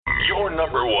your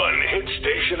number one hit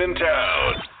station in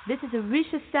town. This is a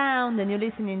vicious sound, and you're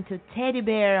listening to Teddy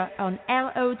Bear on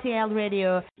LOTL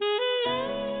Radio.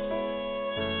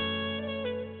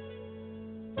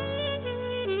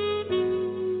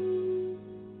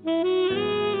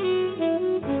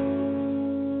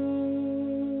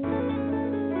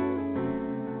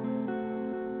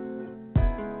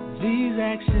 These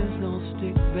actions don't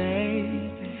stick,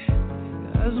 baby,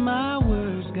 'cause my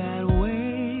words got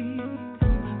weight.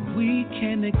 We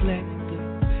can't neglect the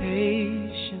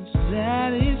patience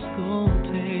that it's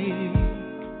gonna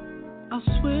take.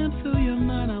 I'll swim through your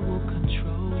mind, I will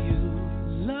control you.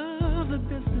 Love the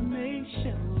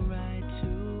destination we'll ride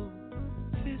to.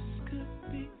 This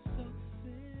could be so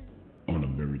thin. On a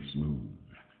very smooth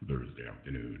Thursday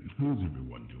afternoon, how's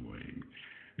everyone doing?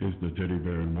 It's the Teddy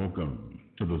Bear, and welcome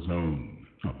to the zone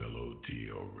of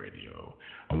LOTL Radio.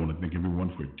 I want to thank everyone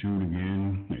for tuning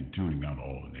in and tuning out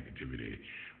all the negativity.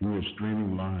 We are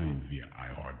streaming live via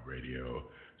iHeartRadio,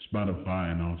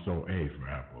 Spotify, and also A for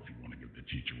Apple if you want to give the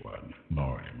teacher one.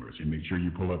 Lord have mercy. Make sure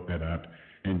you pull up that app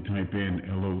and type in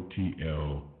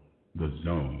LOTL, the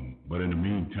zone. But in the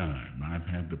meantime, I've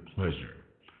had the pleasure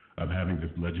of having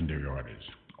this legendary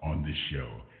artist on this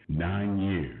show 9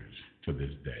 years to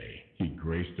this day. He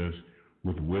graced us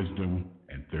with wisdom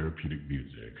and therapeutic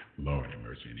music. Lord have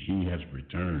mercy. And he has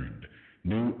returned.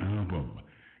 New album,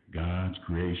 God's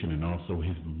Creation, and also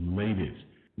his latest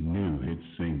new hit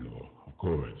single. Of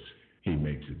course, he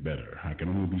makes it better. I can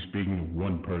only be speaking of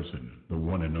one person, the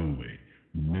one and only,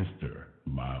 Mr.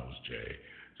 Miles Jaye.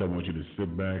 So I want you to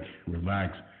sit back,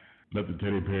 relax, let the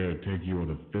Teddy Bear take you on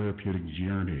a therapeutic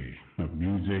journey of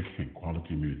music and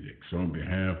quality music. So on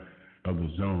behalf of the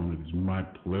zone, it is my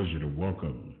pleasure to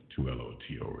welcome to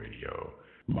LOTL Radio,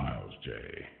 Miles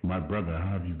Jaye. My brother,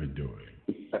 how have you been doing?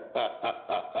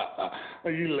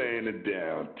 Are you laying it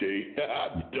down, T?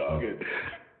 Dog it.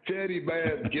 Teddy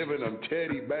Bear's giving them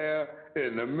Teddy Bear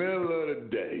in the middle of the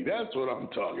day. That's what I'm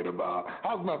talking about.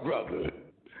 How's my brother?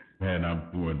 Man,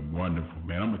 I'm doing wonderful,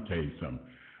 man. I'm going to tell you something.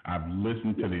 I've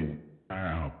listened to the entire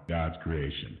album, God's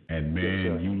Creation, and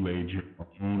man, you laid your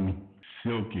own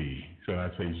silky, so I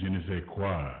say je ne sais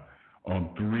quoi,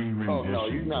 on 3 renditions. Oh, no,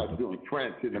 you're not doing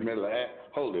Prince in the middle of that.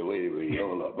 Hold it, wait,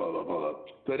 hold up.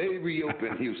 So they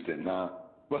reopened Houston, huh?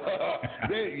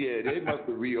 They must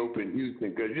have reopened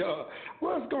Houston, because,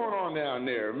 what's going on down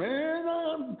there,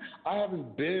 man? I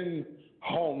haven't been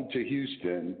home to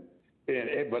Houston,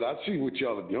 but I see what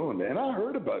y'all are doing there. And I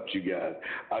heard about you guys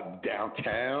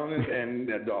downtown, and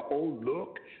the whole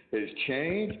look has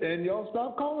changed, and y'all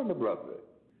stop calling the brother.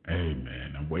 Hey,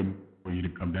 man, I'm waiting for you to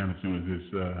come down as soon as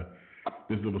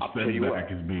this little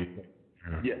setback is being.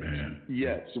 Yes, man.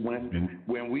 yes.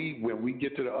 When we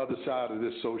get to the other side of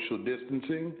this social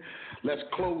distancing, let's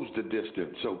close the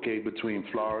distance, okay, between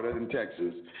Florida and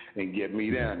Texas, and get me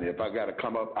down there. If I got to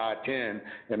come up I-10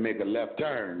 and make a left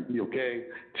turn, okay,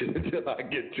 till I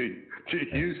get to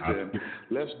Houston,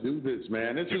 let's do this,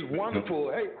 man. This is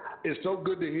wonderful. Hey, it's so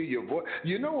good to hear your voice.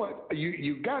 You know what?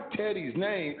 You got Teddy's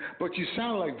name, but you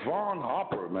sound like Vaughn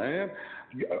Hopper, man.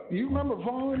 You remember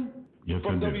Vaughn? Yes,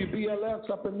 from WBLS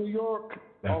up in New York?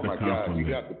 That's oh, my God, you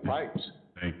got the pipes.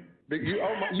 Thank you.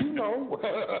 You know.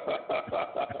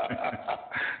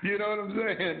 You know what I'm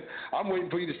saying? I'm waiting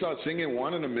for you to start singing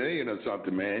 1 in a Million or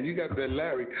something, man. You got that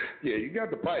Larry. Yeah, you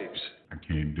got the pipes. I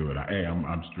can't do it.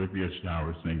 I'm strictly a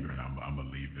shower singer, and I'm going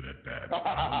to leave it at that.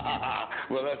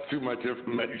 Well, that's too much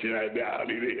information right now.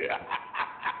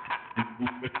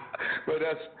 But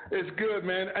it's good,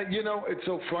 man. You know, it's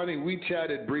so funny. We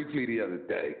chatted briefly the other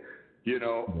day,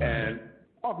 and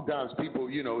oftentimes people,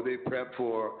 they prep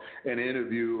for an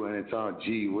interview and it's on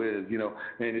gee whiz,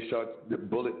 and it starts the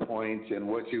bullet points and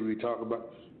what should we talk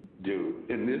about. Dude,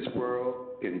 in this world,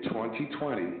 in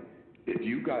 2020, if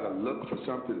you got to look for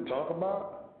something to talk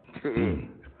about,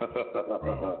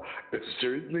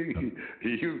 seriously,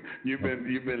 you've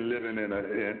been living in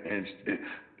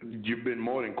you've been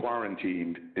more than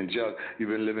quarantined, and just you've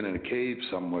been living in a cave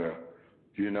somewhere,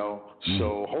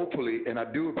 So hopefully, and I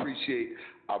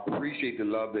appreciate the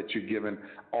love that you're giving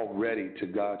already to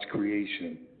God's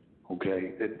creation.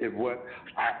 Okay,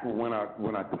 when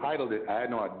I titled it, I had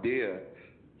no idea,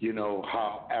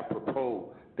 how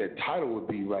apropos that title would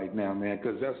be right now, man,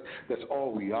 because that's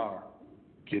all we are.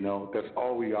 That's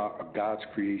all we are. God's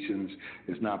creations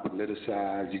is not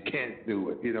politicized. You can't do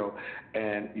it,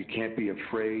 and you can't be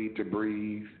afraid to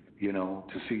breathe,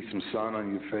 to see some sun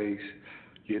on your face.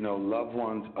 Loved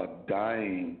ones are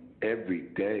dying every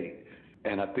day.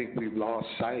 And I think we've lost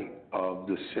sight of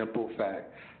the simple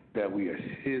fact that we are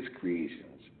His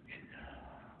creations.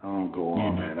 I don't go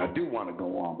on, man. I do want to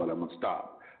go on, but I'm going to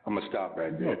stop. I'm going to stop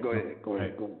right there. Go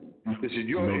ahead. This is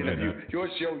your interview. Your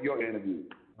show, your interview.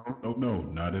 No,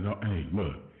 not at all. Hey,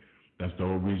 look, that's the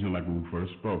whole reason, like when we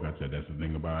first spoke, I said that's the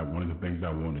thing about it. One of the things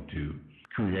I wanted to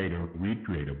create or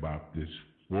recreate about this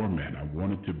format. I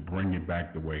wanted to bring it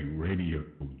back the way radio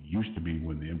used to be,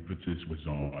 when the emphasis was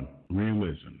on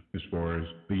realism, as far as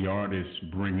the artists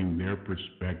bringing their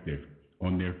perspective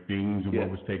on their themes and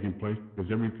what was taking place,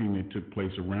 because everything that took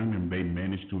place around them, they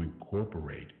managed to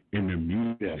incorporate in their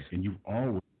music, and you've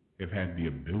always have had the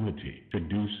ability to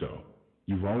do so.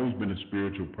 You've always been a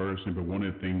spiritual person, but one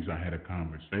of the things, I had a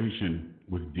conversation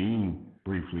with Dean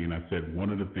briefly, and I said one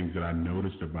of the things that I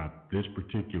noticed about this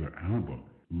particular album,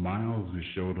 Miles has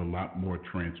showed a lot more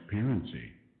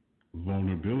transparency,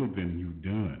 vulnerability than you've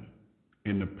done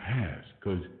in the past,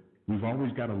 because we've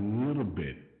always got a little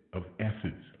bit of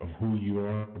essence of who you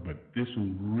are, but this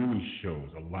one really shows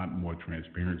a lot more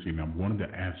transparency. And I wanted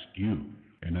to ask you,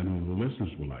 and I know the listeners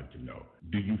would like to know,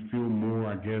 do you feel more,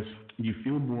 I guess, you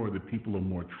feel more that people are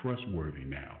more trustworthy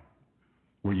now,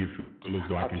 where you feel as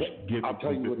though I can give a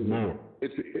little bit more?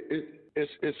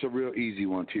 It's a real easy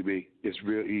one, TB. It's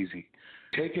real easy.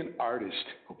 Take an artist,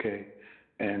 okay,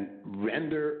 and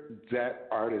render that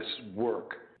artist's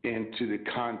work into the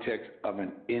context of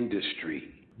an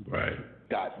industry. Right. ...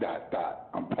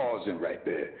 I'm pausing right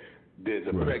there. There's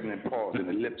a pregnant pause in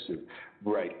the lips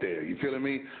right there. You feeling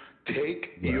me?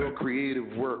 Take your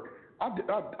creative work.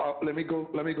 Let me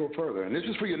go further, and this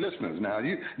is for your listeners. Now,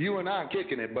 you and I are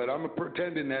kicking it, but I'm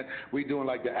pretending that we're doing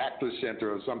like the Actors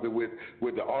Center or something with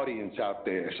the audience out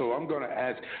there. So I'm going to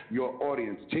ask your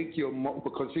audience, take your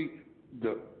because see,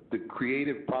 the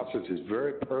creative process is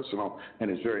very personal and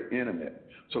it's very intimate.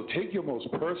 So take your most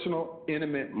personal,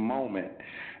 intimate moment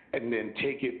and then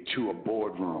take it to a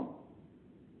boardroom,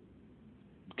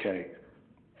 okay,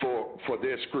 for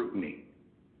their scrutiny,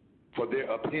 for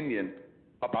their opinion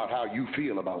about how you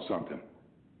feel about something.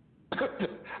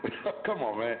 Come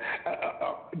on, man.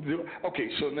 Okay,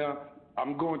 so now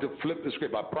I'm going to flip the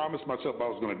script. I promised myself I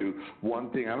was going to do one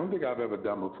thing I don't think I've ever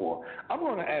done before. I'm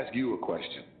going to ask you a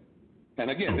question. And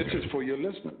again, this is for your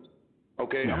listeners.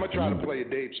 Okay, I'm going to try to play a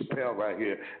Dave Chappelle right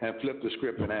here and flip the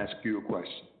script and ask you a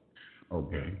question.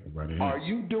 Okay. Right. Are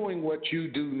you doing what you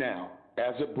do now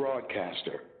as a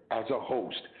broadcaster, as a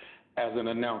host, as an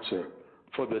announcer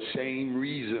for the same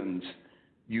reasons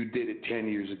you did it 10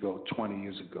 years ago, 20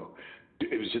 years ago?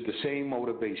 Is it the same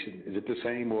motivation? Is it the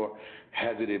same, or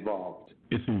has it evolved?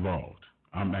 It's evolved.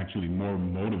 I'm actually more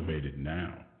motivated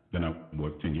now than I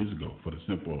was 10 years ago for the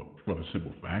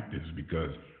simple fact is because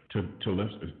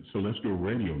terrestrial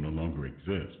radio no longer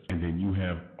exists. And then you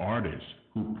have artists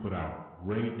who put out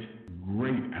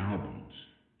great albums,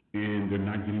 and they're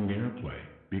not getting the airplay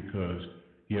because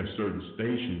you have certain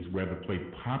stations where they play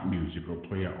pop music or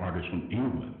play an artist from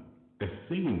England that's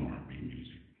singing R&B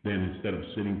music. Then instead of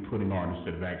putting artists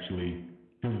that have actually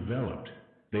developed,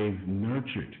 they've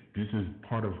nurtured. This is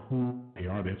part of who they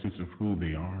are, the essence of who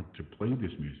they are to play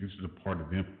this music. This is a part of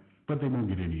them, but they won't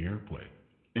get any airplay.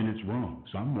 And it's wrong.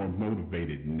 So I'm more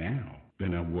motivated now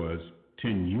than I was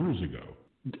 10 years ago.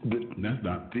 That's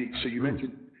not so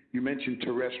you mentioned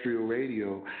terrestrial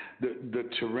radio. The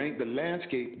terrain, the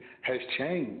landscape has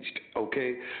changed,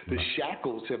 okay? The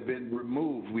shackles have been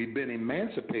removed. We've been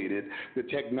emancipated. The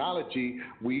technology,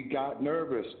 we got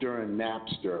nervous during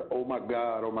Napster. Oh my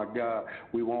God,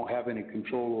 we won't have any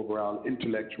control over our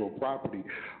intellectual property.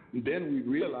 Then we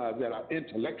realized that our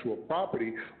intellectual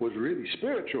property was really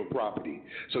spiritual property.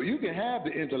 So you can have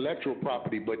the intellectual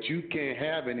property, but you can't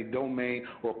have any domain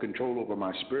or control over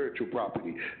my spiritual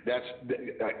property. That's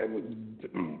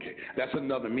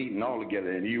another meeting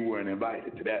altogether, and you weren't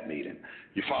invited to that meeting.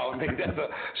 You follow me?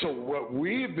 So what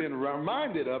we've been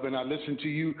reminded of, and I listened to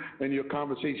you in your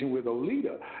conversation with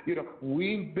Olita,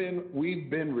 we've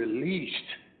been released,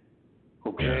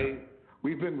 okay? Yeah.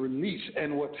 We've been released,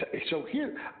 and so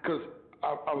here, because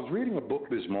I was reading a book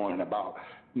this morning about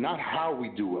not how we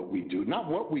do what we do, not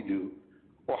what we do,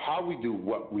 or how we do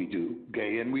what we do,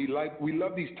 okay? And we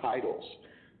love these titles,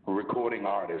 recording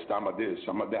artist, I'm a this,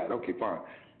 I'm a that, okay, fine.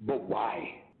 But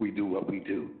why we do what we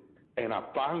do? And I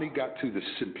finally got to the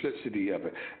simplicity of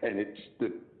it, and it's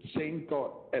the same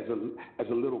thought as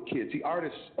a little kid. See,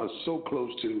 artists are so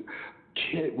close to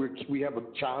kid, we have a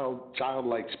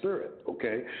childlike spirit,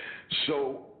 okay?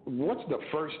 So what's the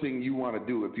first thing you want to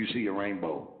do if you see a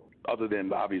rainbow, other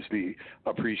than obviously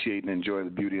appreciate and enjoy the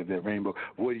beauty of that rainbow?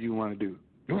 What do you want to do?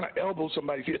 You want to elbow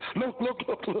somebody's head. Look.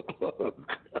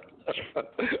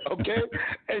 Okay?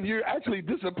 And you're actually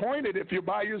disappointed if you're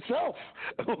by yourself.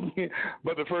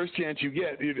 But the first chance you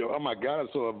get, oh my God, I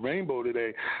saw a rainbow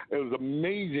today. It was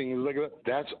amazing. It was like,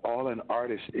 that's all an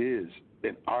artist is.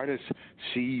 An artist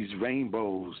sees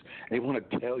rainbows. They want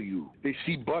to tell you. They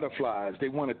see butterflies. They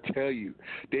want to tell you.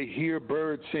 They hear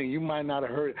birds sing. You might not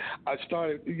have heard it. I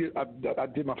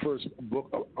did my first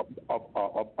book of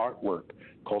artwork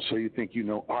called So You Think You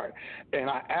Know Art. And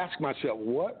I asked myself,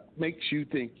 what makes you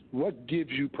think, what gives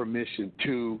you permission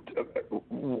to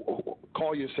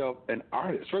call yourself an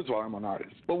artist? First of all, I'm an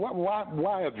artist. But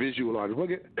why a visual artist?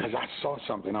 Because I saw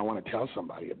something I want to tell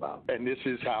somebody about. And this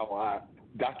is how I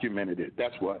documented it.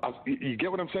 That's what. You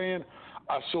get what I'm saying?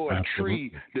 I saw a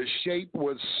tree. The shape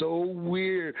was so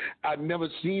weird. I'd never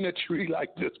seen a tree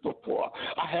like this before.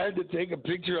 I had to take a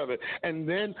picture of it. And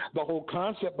then the whole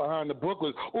concept behind the book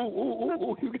was,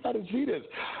 ooh, you got to see this.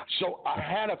 So I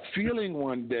had a feeling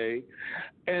one day,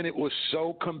 and it was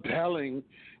so compelling.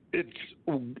 It's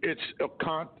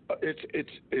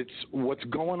what's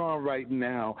going on right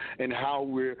now and how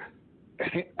we're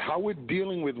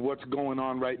dealing with what's going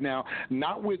on right now,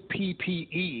 not with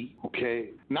PPE,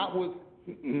 okay, not with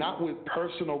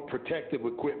personal protective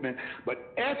equipment,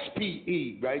 but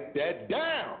SPE, write that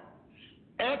down.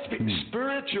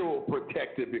 Spiritual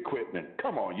protective equipment.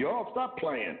 Come on, y'all, stop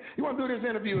playing. You want to do this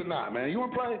interview or not, man? You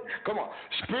want to play? Come on.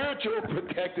 Spiritual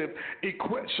protective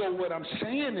equipment. So what I'm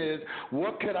saying is,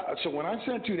 so when I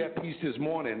sent you that piece this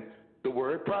morning, the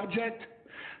Word Project,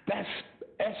 that's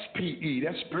SPE,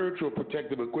 that's spiritual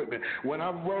protective equipment. When I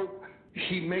wrote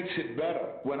He Makes It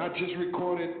Better, when I just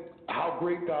recorded How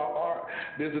Great Thou Art,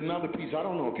 there's another piece. I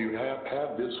don't know if you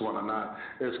have this one or not.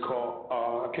 It's called,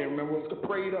 I can't remember what it's called,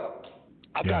 Prayed Up.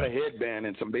 I got a headband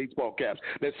and some baseball caps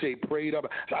that say prayed up.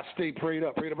 I stay prayed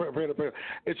up, prayed up, prayed up, prayed up.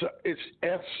 It's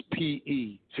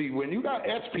SPE. See, when you got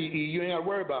SPE, you ain't got to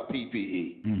worry about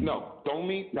PPE. No, don't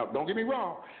get me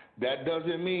wrong. That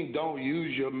doesn't mean don't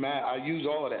use your mask. I use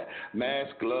all of that.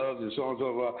 Mask, gloves, and so on and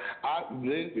so forth.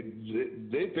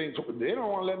 They think they don't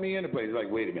want to let me in the place. Like,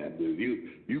 wait a minute, dude.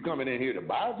 You coming in here to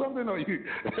buy something, or you?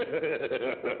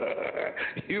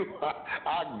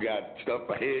 I got stuff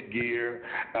for headgear,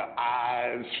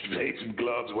 eyes, face,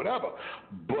 gloves, whatever.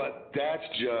 But that's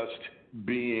just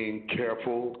being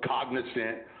careful,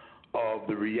 cognizant of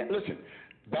the reality. Listen,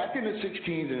 back in the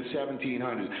 1600s and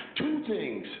 1700s, two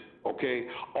things. Okay,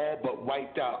 all but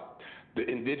wiped out the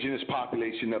indigenous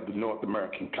population of the North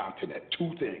American continent.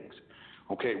 Two things.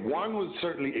 Okay, one was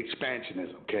certainly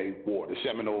expansionism, okay, war, the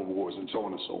Seminole Wars and so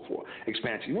on and so forth.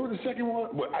 Expansion. You know what the second one?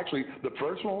 Well, actually, the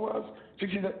first one was?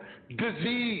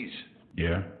 Disease.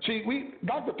 Yeah. See,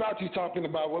 Dr. Fauci's talking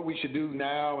about what we should do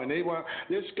now, and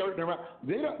they're skirting around.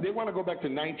 They want to go back to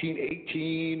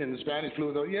 1918 and the Spanish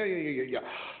flu. Yeah.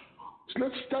 So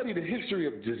let's study the history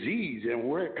of disease and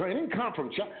where it didn't come from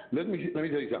China. Let me tell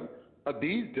you something.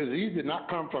 Disease did not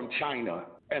come from China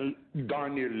and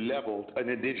darn near leveled an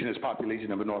indigenous population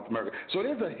of North America. So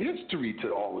there's a history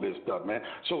to all of this stuff, man.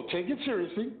 So take it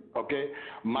seriously, okay?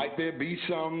 Might there be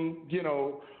some,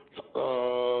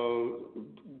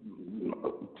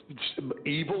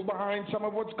 evil behind some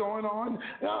of what's going on?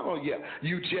 Oh, yeah.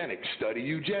 Eugenics. Study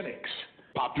eugenics.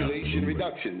 Population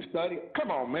reduction study.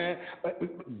 Come on, man.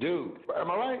 Dude,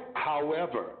 am I right?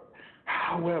 However,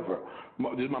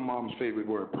 this is my mom's favorite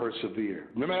word, persevere.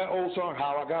 Remember that old song,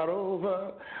 How I Got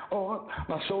Over? Oh,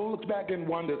 my soul looks back and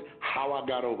wonders how I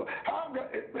got over. How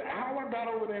I got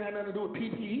over that had nothing to do with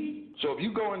PPE. So if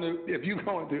you go into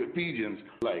Ephesians,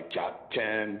 like chapter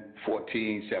 10,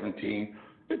 14, 17,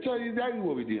 it tells you exactly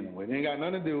what we're dealing with. It ain't got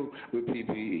nothing to do with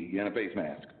PPE and a face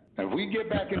mask. And if we get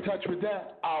back in touch with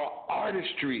that, our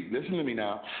artistry, listen to me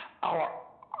now, our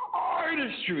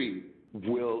artistry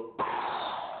will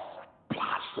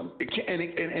blossom.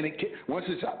 Once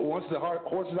the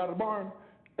horse is out of the barn,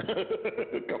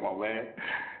 come on, man.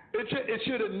 It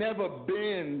should have never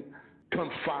been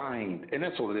confined, and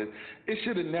that's all it is. It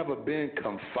should have never been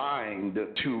confined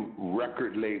to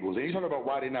record labels. And you talk about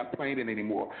why they're not playing it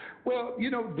anymore. Well,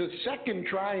 the second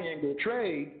triangle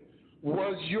trade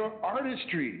was your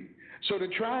artistry. So the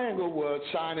triangle was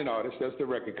sign an artist, that's the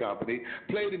record company,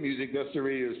 play the music, that's the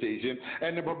radio station,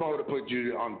 and the promoter put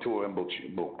you on tour and book you.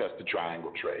 Boom, that's the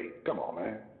triangle trade. Come on,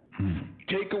 man.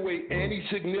 Take away any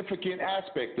significant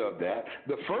aspect of that.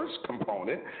 The first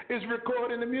component is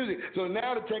recording the music. So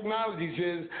now the technology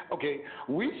says, okay,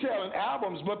 we selling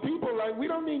albums, but people we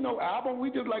don't need no album. We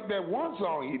just like that one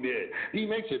song he did. He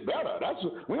makes it better.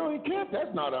 We don't even care if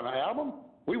that's not on an album.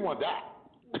 We want that.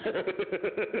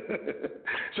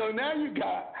 So now you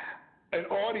got an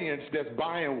audience that's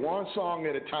buying one song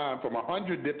at a time from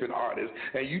 100 different artists,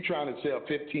 and you trying to sell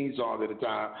 15 songs at a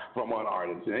time from one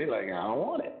artist. And they're like, I don't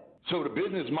want it. So the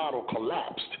business model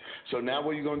collapsed. So now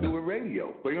what are you going to do with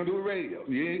radio? What are you going to do with radio?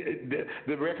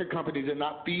 The record companies are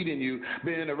not feeding you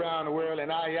being around the world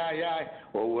and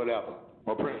or whatever,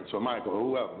 or Prince or Michael or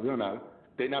whoever. You know,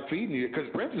 they're not feeding you because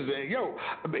Prince is saying, yo,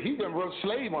 but he done wrote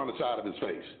slave on the side of his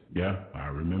face. Yeah, I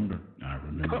remember.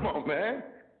 Come on, man.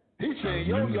 He's saying,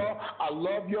 yo, y'all, I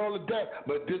love y'all to death,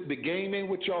 but the game ain't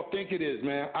what y'all think it is,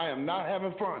 man. I am not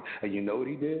having fun. And you know what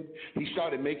he did? He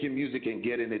started making music and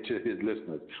getting it to his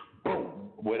listeners. Boom,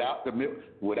 without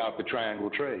the triangle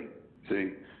trade.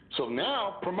 See? So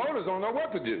now promoters don't know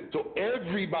what to do. So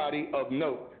everybody of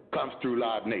note comes through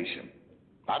Live Nation.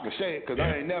 I can say it because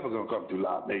I ain't never going to come through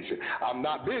Live Nation. I'm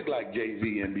not big like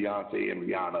Jay-Z and Beyonce and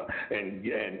Rihanna and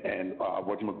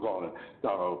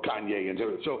Kanye and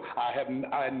so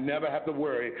I never have to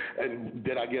worry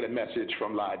that I get a message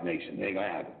from Live Nation. It ain't going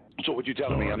to happen. So what you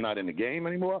telling me, I'm not in the game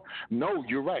anymore? No,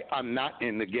 you're right. I'm not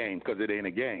in the game because it ain't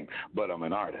a game, but I'm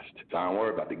an artist. So I don't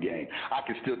worry about the game. I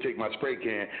can still take my spray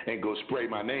can and go spray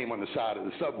my name on the side of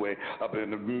the subway up on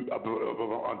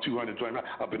 220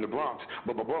 up in the Bronx,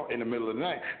 in the middle of the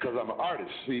night because I'm an artist.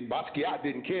 See, Basquiat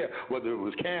didn't care whether it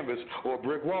was canvas or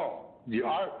brick wall.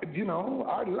 Art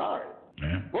is art.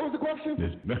 Yeah. What was the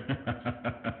question?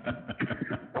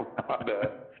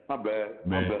 My bad.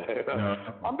 No.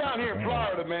 I'm down here in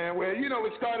Florida, man, where,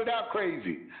 it started out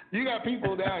crazy. You got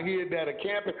people down here that are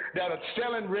camping, that are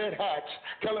selling red hats,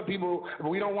 telling people,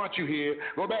 we don't want you here.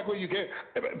 Go back where you came.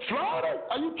 Florida?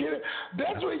 Are you kidding?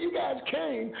 That's where you guys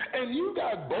came, and you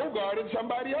guys bogarted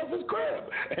somebody else's crib.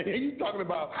 And you talking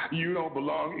about you don't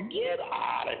belong. Get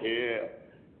out of here.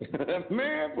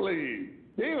 Man, please.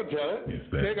 They don't tell it.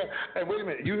 And wait a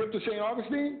minute, you hip to St.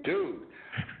 Augustine? Dude.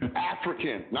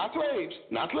 African, not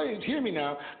slaves, hear me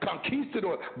now,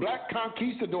 conquistadors, black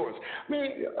conquistadors.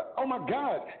 Man, oh my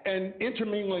God. And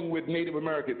intermingling with Native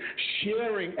Americans,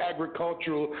 sharing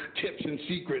agricultural tips and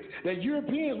secrets that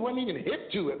Europeans weren't even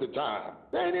hip to at the time.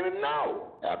 They didn't even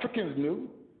know. Africans knew,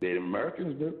 Native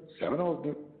Americans knew, Seminoles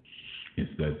knew.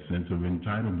 It's that sense of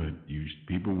entitlement.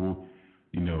 People will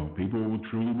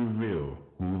truly reveal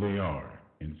who they are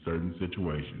in certain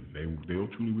situations. They'll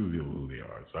truly reveal who they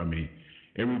are. So, I mean,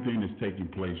 everything that's taking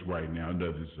place right now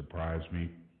doesn't surprise me.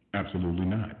 Absolutely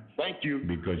not. Thank you.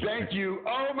 Thank you.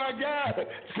 Oh, my God.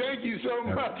 Thank you so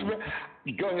much.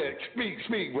 Go ahead.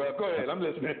 Speak, bro. Go ahead. I'm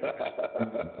listening. Go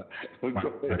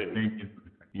ahead. I think,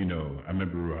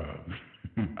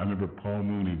 I remember Paul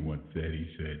Mooney once said, he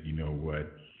said, you know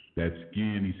what, that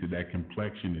skin, he said, that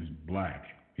complexion is black.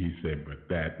 He said, but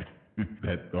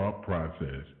that thought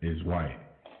process is white.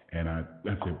 And I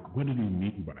said, what did he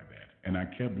mean by that? And I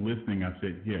kept listening. I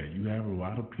said, yeah, you have a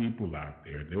lot of people out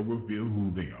there. They'll reveal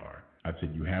who they are. I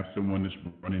said, you have someone that's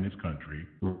running this country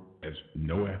who has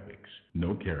no ethics,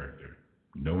 no character,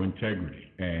 no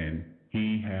integrity. And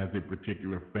he has a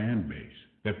particular fan base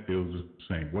that feels the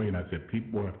same way. And I said,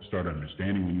 people have to start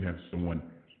understanding when you have someone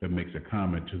that makes a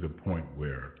comment to the point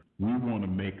where we want to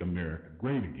make America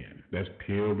great again. Let's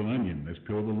peel the onion. Let's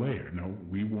peel the layer. No,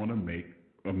 we want to make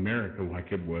America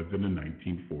like it was in the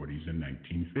 1940s and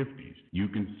 1950s. You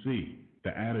can see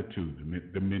the attitude,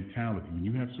 the mentality. When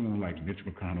you have someone like Mitch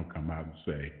McConnell come out and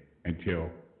say and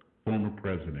tell former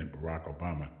President Barack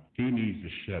Obama he needs to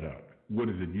shut up. What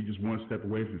is it? You just one step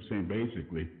away from saying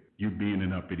basically you're being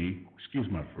an uppity, excuse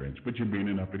my French, but you're being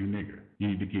an uppity nigger. You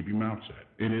need to keep your mouth shut.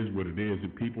 It is what it is,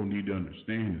 and people need to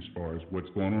understand as far as what's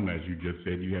going on. As you just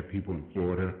said, you have people in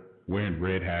Florida wearing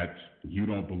red hats. You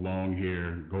don't belong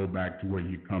here. Go back to where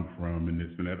you come from, and this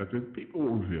and that. I said, people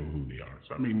will reveal who they are.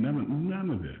 So I mean, none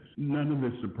of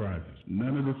this surprises.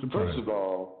 None of this surprises. First of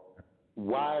all,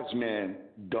 wise men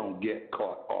don't get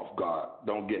caught off guard.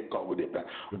 Don't get caught with their back.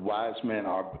 Wise men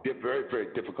are very,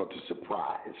 very difficult to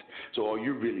surprise. So all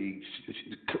you're really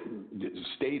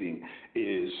stating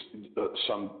is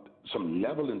some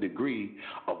level and degree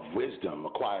of wisdom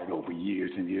acquired over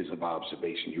years and years of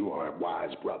observation. You are a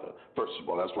wise brother. First of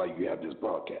all, that's why you have this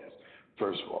broadcast.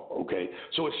 First of all, okay?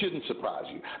 So it shouldn't surprise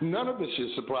you. None of this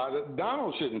should surprise us.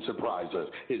 Donald shouldn't surprise us.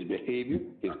 His behavior,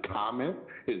 his comment,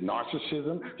 his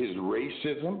narcissism, his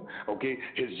racism, okay,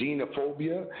 his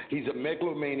xenophobia. He's a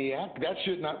megalomaniac. That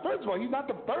should not, first of all, he's not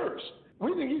the first.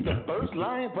 We think he's the first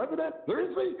lying president?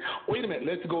 Seriously? Wait a minute.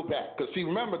 Let's go back. Because, see,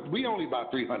 remember, we only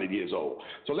about 300 years old.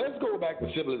 So let's go back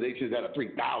to civilizations that are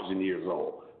 3,000 years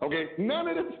old. Okay? None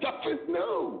of this stuff is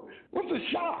new. What's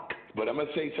a shock? But I'm going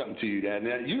to say something to you, Dan.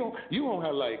 Now, you don't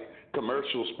have, like,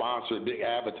 commercial sponsored, big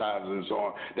advertisers and so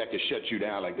on that can shut you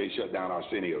down like they shut down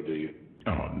Arsenio, do you?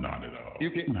 Oh, not at all.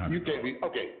 You can't be.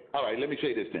 Okay, all right. Let me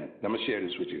say this then. I'm gonna share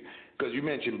this with you because you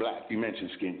mentioned black. You mentioned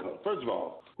skin color. First of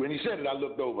all, when you said it, I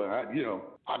looked over. I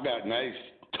got nice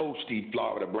toasty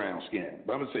Florida brown skin.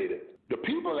 But I'm gonna say this: the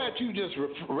people that you just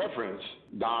referenced,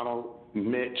 Donald,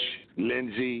 Mitch,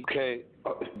 Lindsay, okay,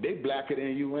 they blacker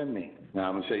than you and me. Now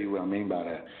I'm gonna tell you what I mean by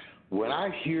that. When I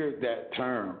hear that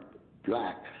term,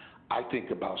 black, I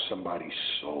think about somebody's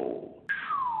soul.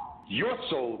 Your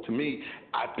soul, to me,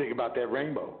 I think about that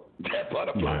rainbow, that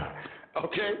butterfly,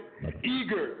 okay?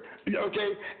 Eager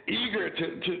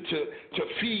to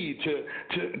feed,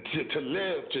 to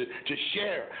live, to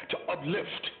share, to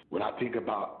uplift. When I think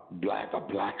about a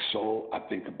black soul, I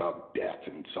think about death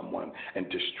and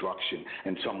destruction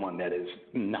and someone that is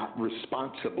not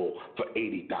responsible for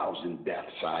 80,000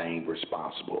 deaths. I ain't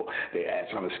responsible. They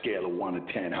asked on a scale of 1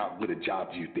 to 10, how good a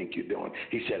job do you think you're doing?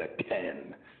 He said a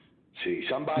 10. See,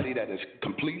 somebody that is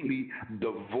completely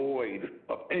devoid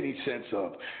of any sense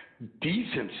of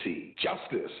decency,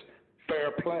 justice,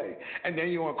 fair play. And then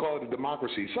you want to call it a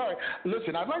democracy. Sorry,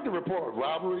 listen, I'd like to report a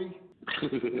robbery.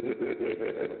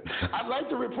 I'd like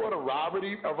to report a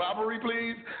robbery,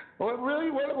 please. Well, really?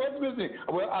 What's missing?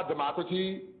 Well, our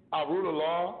democracy, our rule of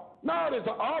law. No, there's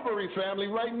an Arbery family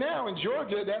right now in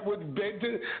Georgia that would beg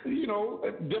to,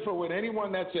 differ with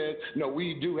anyone that says, no,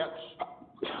 we do have...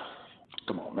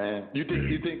 Come on, man. You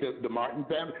think that the Martin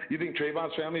family, you think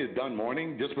Trayvon's family is done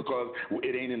mourning just because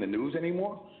it ain't in the news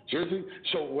anymore? Seriously?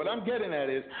 So what I'm getting at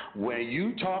is when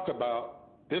you talk about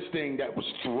this thing that was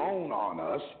thrown on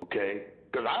us, okay?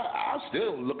 Because I'm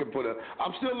still looking for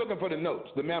the notes,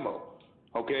 the memo.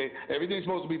 Okay, everything's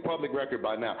supposed to be public record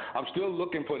by now. I'm still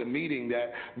looking for the meeting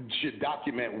that should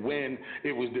document when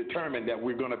it was determined that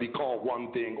we're going to be called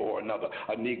one thing or another,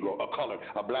 a Negro, a colored,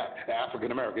 a black,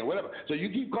 African American, whatever. So you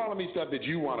keep calling me stuff that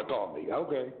you want to call me.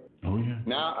 Okay. Oh yeah.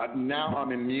 Now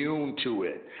I'm immune to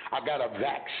it. I got a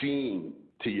vaccine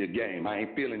to your game. I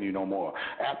ain't feeling you no more.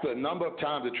 After a number of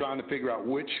times of trying to figure out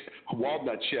which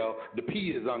walnut shell the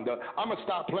pea is under, I'm going to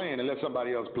stop playing and let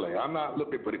somebody else play. I'm not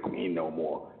looking for the queen no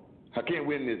more. I can't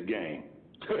win this game.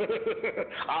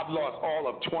 I've lost all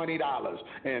of $20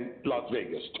 in Las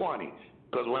Vegas, 20.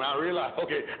 Because when I realized,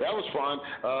 okay, that was fun,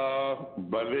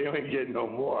 but they ain't getting no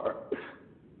more.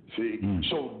 See,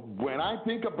 so when I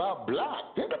think about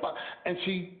black,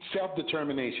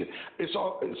 self-determination. It's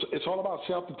all about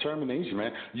self-determination,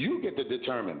 man. You get to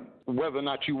determine whether or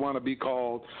not you want to be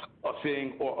called a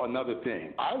thing or another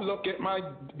thing. I look at my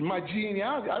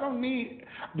genealogy. I don't need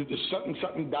the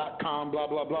something.com, blah,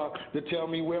 blah, blah, to tell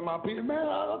me where my people, man,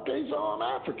 okay, so I'm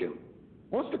African.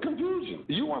 What's the confusion?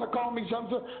 You want to call me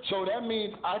something? So that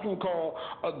means I can call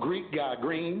a Greek guy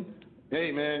green.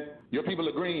 Hey, man, your people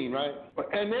are green, right?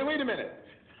 And then, wait a minute.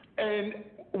 And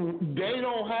they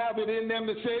don't have it in them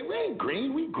to say, we ain't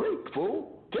green, we Greek,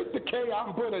 fool. Take the K out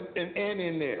and put an N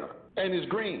in there, and it's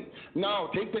green. No,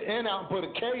 take the N out and put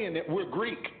a K in it, we're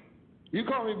Greek. You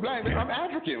call me black, I'm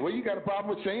African. Well, you got a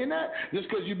problem with saying that? Just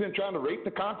because you've been trying to rape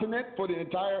the continent for the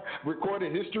entire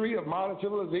recorded history of modern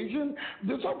civilization?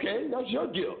 That's okay. That's your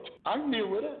guilt. I can deal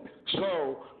with it.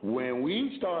 So when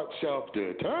we start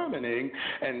self-determining,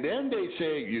 and then they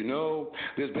say,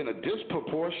 there's been a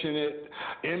disproportionate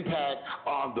impact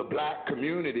on the black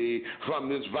community from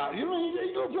this virus. You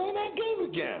go play that game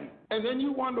again. And then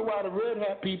you wonder why the red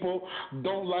hat people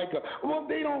don't like us. Well,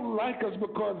 they don't like us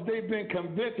because they've been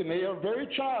convinced, and they are very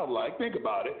childlike. Think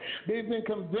about it. They've been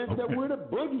convinced that we're the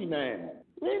boogeyman.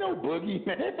 We ain't no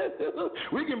boogeyman.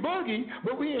 We can boogie,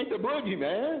 but we ain't the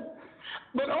boogeyman.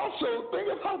 But also, think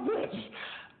about this.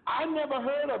 I never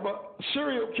heard of a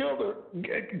serial killer, a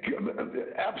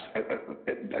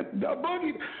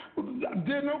boogie.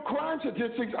 There's no crime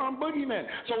statistics on boogeyman.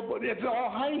 So it's all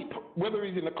hype, whether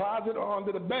he's in the closet or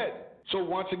under the bed. So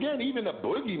once again, even the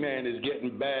boogeyman is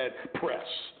getting bad press.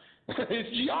 It's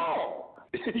y'all.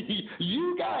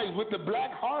 You guys with the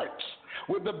black hearts,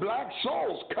 with the black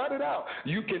souls, cut it out.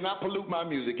 You cannot pollute my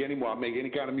music anymore. I make any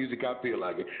kind of music I feel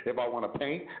like it. If I want to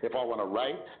paint, if I want to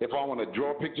write, if I want to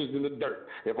draw pictures in the dirt,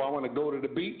 if I want to go to the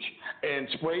beach and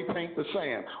spray paint the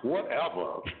sand,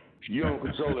 whatever, you don't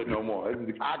control it no more.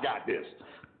 I got this.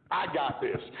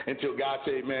 Until God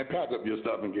said, man, pack up your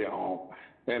stuff and get home.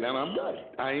 And then I'm good.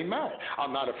 I ain't mad.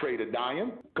 I'm not afraid of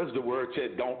dying because the word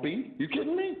said don't be. You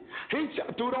kidding me? He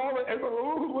threw all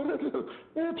the...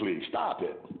 Man, please, stop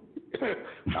it.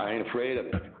 I ain't afraid of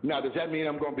it. Now, does that mean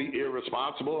I'm going to be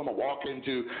irresponsible? I'm going to walk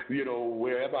into,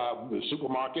 wherever, the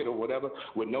supermarket or whatever,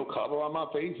 with no cover on my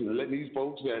face and letting these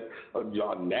folks that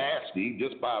are nasty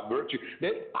just by virtue.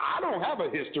 I don't have a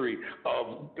history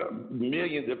of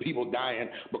millions of people dying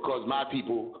because my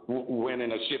people went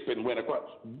in a ship and went across.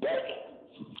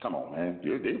 Come on, man.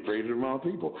 They're afraid of the wrong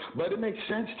people. But it makes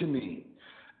sense to me.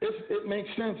 It makes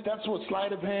sense. That's what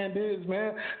sleight of hand is,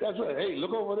 man. That's what, hey,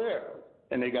 look over there.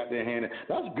 And they got their hand in.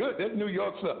 That's good. That's New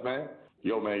York stuff, man.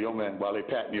 Yo, man, while they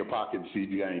pat in your pocket and see if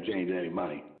you ain't changing any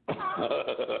money.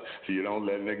 So you don't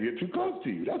let them get too close to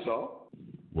you. That's all.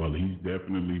 Well, he's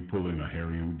definitely pulling a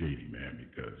Harry Houdini, man,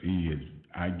 because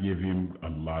I give him a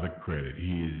lot of credit.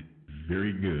 He is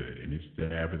very good, and his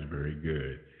staff is very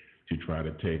good to try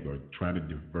to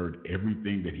divert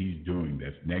everything that he's doing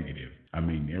that's negative. I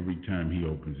mean, every time he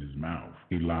opens his mouth,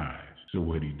 he lies. So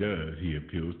what he does, he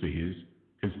appeals to his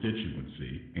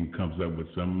constituency and comes up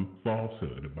with some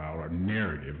falsehood about a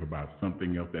narrative about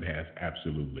something else that has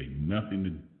absolutely nothing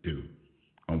to do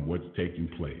on what's taking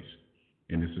place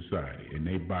in the society, and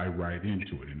they buy right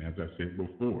into it. And as I said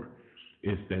before,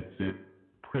 it's that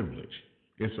privilege.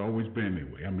 It's always been that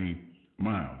way. I mean,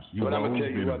 Miles, you've always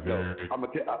been a very...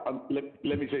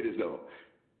 Let me say this, though.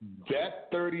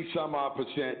 That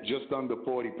 30-some-odd%, just under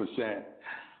 40%,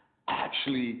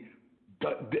 actually,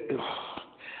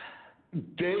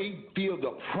 they feel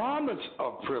the promise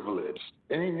of privilege,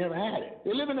 and they never had it.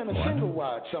 They're living in a single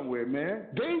wide somewhere, man.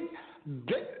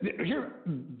 Here,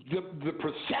 the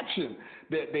perception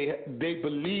that they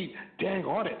believe, dang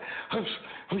on it,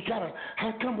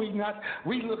 how come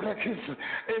we look like this?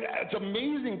 And it's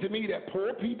amazing to me that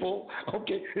poor people,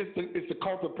 okay, it's the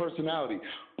cult of personality.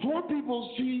 Poor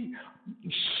people see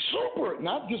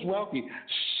not just wealthy,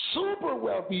 super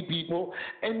wealthy people,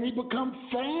 and they become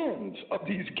fans of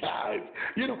these guys.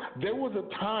 You know, there was a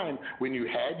time when you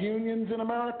had unions in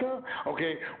America,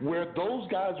 okay, where those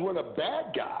guys were the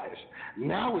bad guys.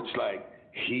 Now it's like,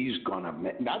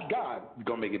 not God is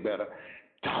going to make it better.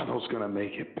 Donald's going to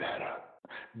make it better.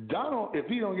 Donald, if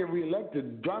he don't get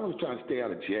reelected, Donald's trying to stay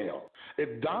out of jail.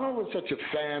 If Donald was such a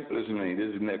fan, listen to me,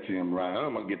 this is the next thing I'm right.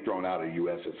 I'm going to get thrown out of the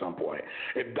U.S. at some point.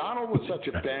 If Donald was such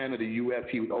a fan of the U.S.,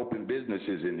 he would open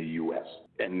businesses in the U.S.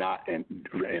 and not in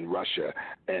Russia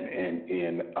and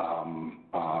in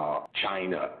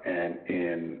China and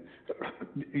in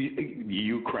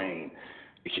Ukraine.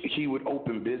 He would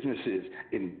open businesses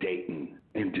in Dayton,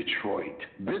 in Detroit.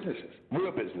 Businesses,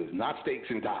 real business, not steaks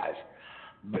and ties.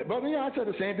 But yeah, I said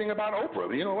the same thing about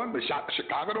Oprah. You know what?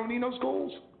 Chicago don't need no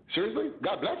schools. Seriously?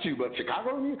 God bless you, but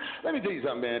Chicago don't need. Let me tell you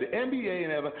something, man. The NBA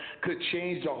and ever could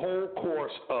change the whole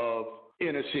course of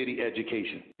inner city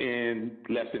education in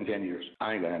less than 10 years.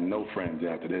 I ain't gonna have no friends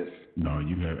after this. No,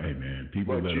 you have, hey man,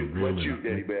 people that are real. But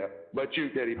you,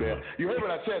 Teddy Bear. You heard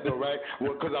what I said though, right?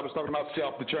 Well, because I was talking about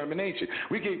self-determination.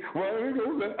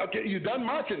 Okay, you done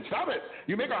marching. Stop it.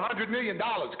 You make $100 million.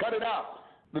 Cut it out.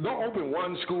 Don't open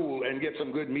one school and get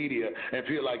some good media and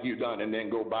feel like you're done, and then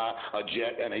go buy a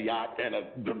jet and a yacht and a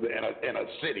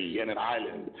city and an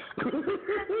island.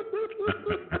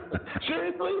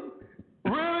 Seriously?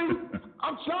 Really?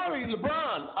 I'm sorry,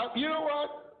 LeBron. You know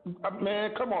what?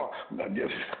 Man, come on.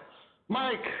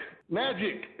 Mike,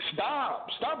 Magic, stop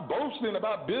boasting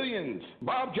about billions.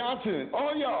 Bob Johnson,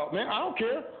 all y'all, man, I don't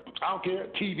care.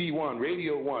 TV One,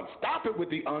 Radio One, stop it with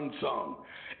the unsung.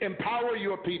 Empower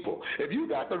your people. If you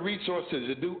got the resources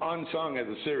to do unsung as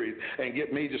a series and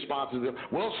get major sponsors,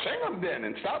 well, sing them then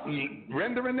and stop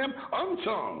rendering them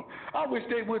unsung. I wish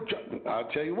they would. I'll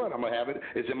tell you what, I'm going to have it.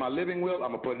 It's in my living will.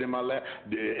 I'm going to put it in my lap.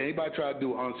 Anybody try to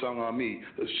do unsung on me,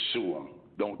 sue them.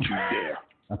 Don't you dare.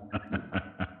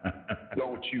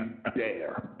 Don't you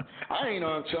dare. I ain't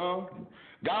unsung.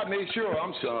 God made sure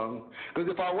I'm sung. Because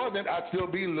if I wasn't, I'd still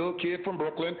be a little kid from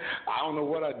Brooklyn. I don't know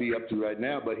what I'd be up to right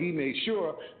now, but he made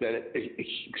sure that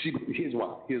here's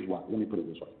why. Let me put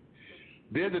it this way.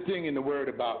 There's a thing in the word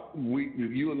about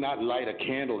you will not light a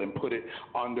candle and put it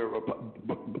under a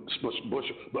bush,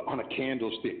 but on a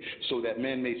candlestick, so that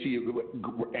men may see you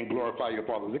and glorify your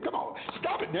Father. Come on,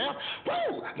 stop it now.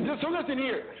 Bro, so listen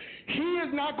here. He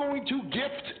is not going to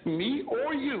gift me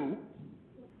or you,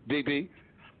 DB.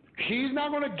 He's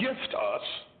not going to gift us,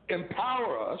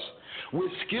 empower us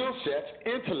with skill sets,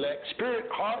 intellect, spirit,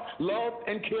 heart, love,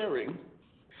 and caring,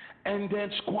 and then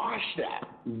squash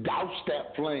that, douse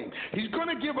that flame. He's going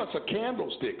to give us a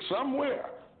candlestick somewhere.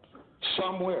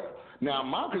 Now,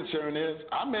 my concern is,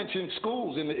 I mentioned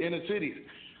schools in the inner cities.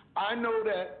 I know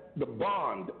that the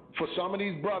bond for some of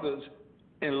these brothers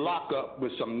in lockup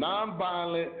with some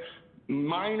nonviolent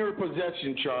minor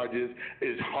possession charges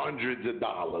is hundreds of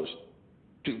dollars.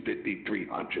 $250,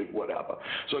 $300, whatever.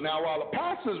 So now while the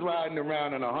pastor's riding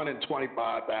around in a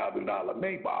 $125,000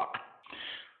 Maybach,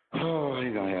 I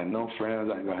ain't gonna have no friends.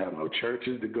 I ain't gonna have no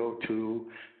churches to go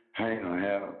to. I ain't gonna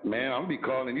have, man, I'm gonna be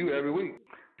calling you every week.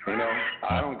 You know,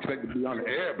 I don't expect to be on the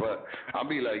air, but I'll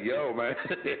be like, yo, man,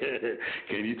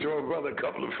 can you throw a brother a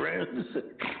couple of friends?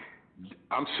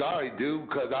 I'm sorry, dude,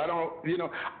 because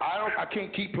I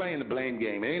can't keep playing the blame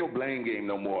game. It ain't no blame game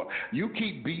no more. You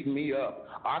keep beating me up.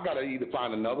 I got to either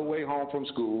find another way home from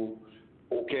school,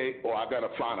 okay, or I got to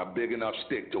find a big enough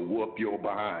stick to whoop your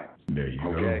behind. There you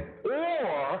okay?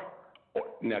 Or,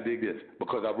 now dig this,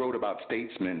 because I wrote about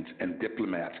statesmen and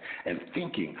diplomats and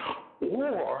thinking,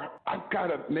 or I've got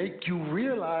to make you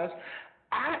realize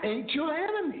I ain't your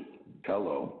enemy.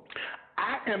 Hello.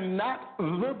 I am not the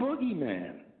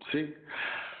boogeyman. See?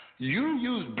 You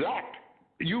use black.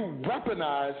 You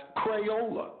weaponize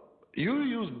Crayola. You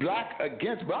use black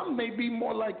against, but I may be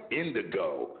more like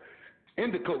indigo.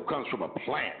 Indigo comes from a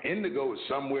plant. Indigo is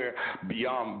somewhere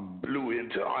beyond blue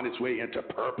on its way into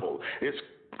purple. It's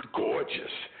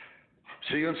gorgeous.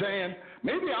 See what I'm saying?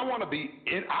 Maybe I want to be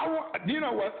you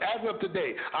know what? As of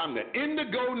today, I'm the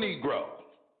indigo Negro.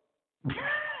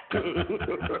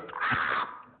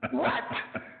 What?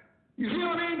 You see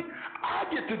what I mean? I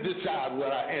get to decide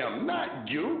what I am, not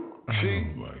you. See?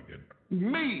 Oh my goodness.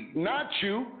 Me, not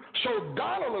you. So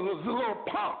Donald is a little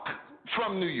punk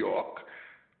from New York.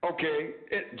 Okay,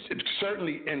 it's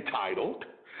certainly entitled.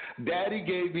 Daddy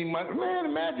gave me money. Man,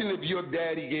 imagine if your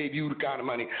daddy gave you the kind of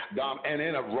money, Dom, and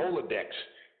in a Rolodex.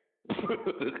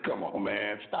 Come on,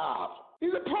 man, stop.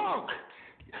 He's a punk.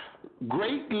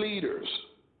 Great leaders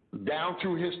down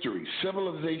through history,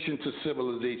 civilization to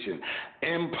civilization,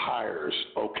 empires,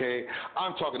 okay?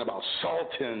 I'm talking about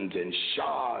sultans and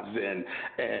shahs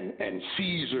and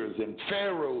Caesars and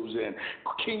pharaohs and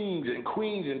kings and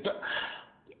queens.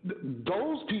 And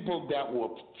those people that were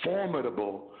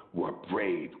formidable were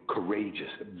brave, courageous,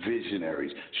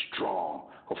 visionaries, strong,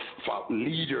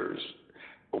 leaders,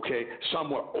 okay? Some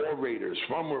were orators,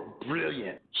 some were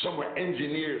brilliant, some were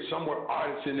engineers, some were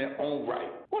artists in their own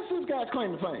right. What's this guy's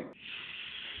claim to fame?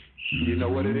 You know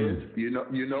what it is? You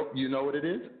know what it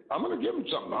is? I'm gonna give him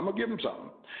something.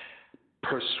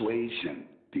 Persuasion,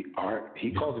 the art.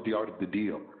 He calls it the art of the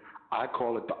deal. I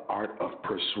call it the art of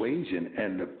persuasion,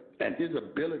 and his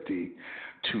ability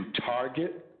to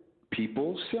target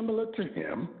people similar to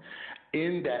him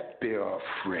in that they're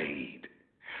afraid.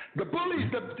 The bully's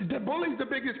the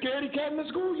biggest scaredy cat in the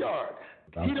schoolyard.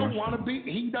 He doesn't want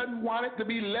it to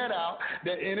be let out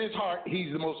that in his heart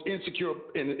he's the most insecure.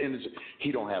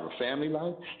 He don't have a family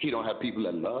life. He don't have people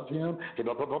that love him.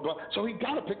 Blah, blah, blah, blah. So he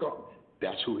got to pick on.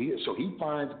 That's who he is. So he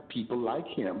finds people like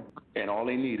him, and all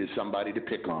they need is somebody to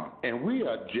pick on. And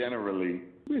we're generally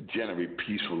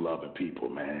peaceful, loving people,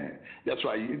 man. That's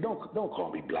why you don't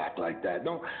call me black like that.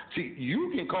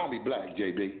 You can call me black,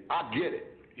 JB. I get it.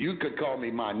 You could call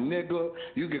me my nigga.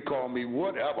 You could call me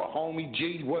whatever, homie,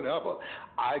 G, whatever.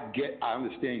 I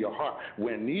understand your heart.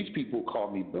 When these people call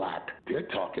me black, they're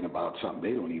talking about something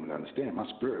they don't even understand. My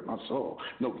spirit, my soul.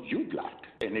 No, you black.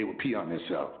 And they would pee on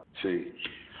themselves. See?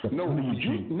 You're a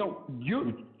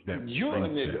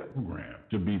nigga. Program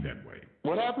to be that way.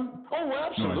 What happened? Oh,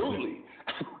 absolutely.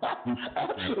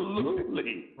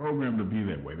 Absolutely. Program to be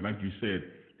that way. Like you said,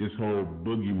 this whole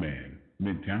boogeyman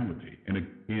mentality. And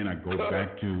again, I go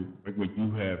back to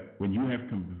when you have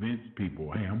convinced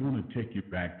people, hey, I want to take you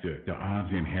back to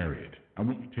Ozzie and Harriet. I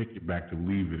want to take you back to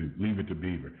Leave It to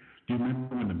Beaver. Do you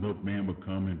remember when the milkman would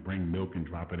come and bring milk and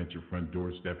drop it at your front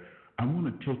doorstep? I want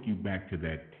to take you back to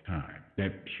that time,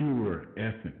 that pure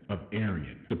essence of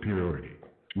Aryan superiority,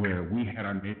 where we had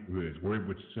our neighborhoods, where it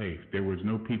was safe. There was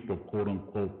no people of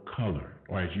quote-unquote color,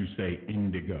 or as you say,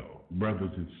 indigo,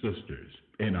 brothers and sisters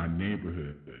in our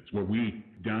neighborhoods, where we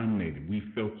dominated, we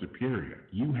felt superior.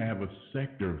 You have a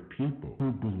sector of people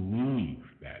who believe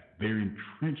that. They're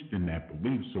entrenched in that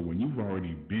belief. So when you've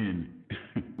already been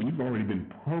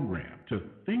programmed to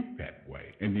think that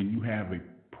way, and then you have a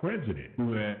president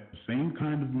who has the same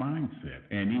kind of mindset,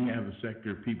 and he has a sector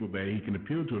of people that he can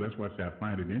appeal to. That's why I say I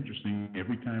find it interesting.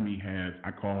 Every time he has, I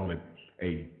call it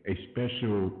a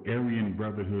special Aryan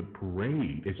Brotherhood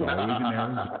parade. It's always in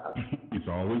Arizona. It's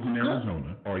always in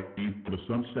Arizona, or he'll go to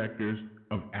some sectors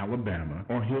of Alabama,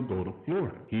 or he'll go to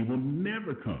Florida. He will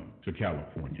never come to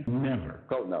California. Never.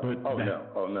 Oh no.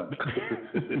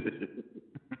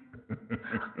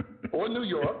 Or New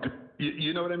York.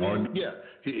 You know what I mean? Yeah.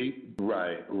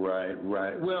 Right.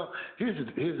 Well, here's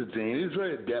the thing. He's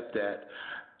very adept at,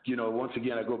 once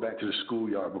again, I go back to the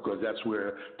schoolyard, because that's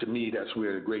where, to me, that's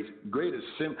where the greatest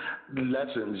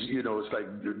lessons, it's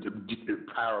like the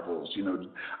parables,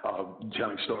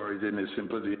 telling stories in the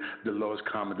simplicity, the lowest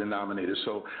common denominator.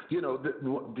 So, you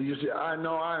say, I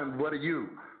know I am, what are you?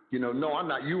 No, I'm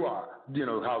not. You are.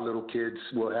 How little kids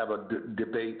will have a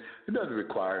debate. It doesn't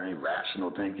require any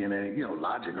rational thinking, any,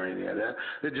 logic or anything like that.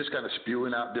 They're just kind of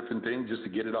spewing out different things just to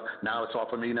get it off. Now it's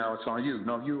off of me. Now it's on you.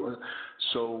 No, you.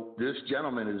 So this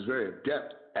gentleman is very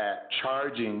adept at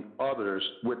charging others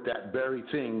with that very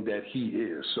thing that he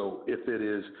is. So if it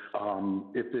is,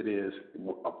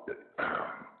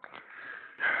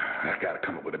 I got to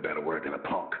come up with a better word than a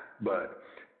punk, but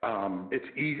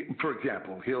it's easy. For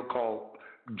example, he'll call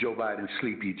Joe Biden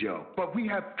Sleepy Joe, but we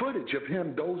have footage of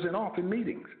him dozing off in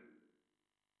meetings.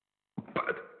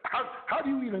 But how do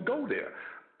you even go there?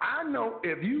 I know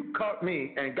if you caught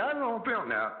me and got it on film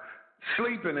now,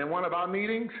 sleeping in one of our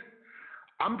meetings,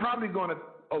 I'm probably going to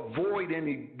avoid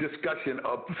any discussion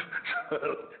of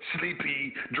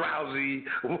sleepy, drowsy,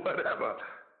 whatever.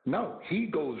 No, he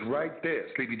goes right there,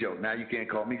 Sleepy Joe. Now you can't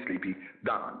call me Sleepy,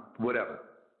 Don, whatever.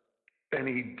 And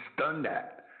he's done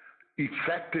that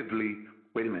effectively,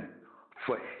 wait a minute,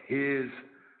 for his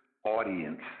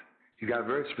audience. He got a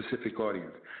very specific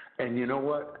audience. And you know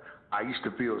what? I used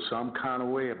to feel some kind of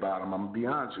way about him. I'm going to be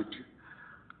honest with you.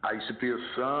 I used to feel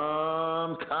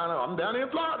I'm down here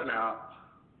in Florida now.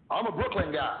 I'm a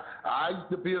Brooklyn guy. I used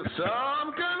to feel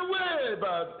some kind of way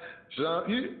about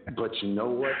but you know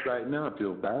what? Right now, I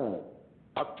feel bad.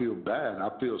 I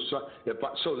feel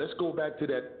so let's go back to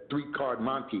that 3-card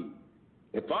Monte.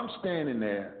 If I'm standing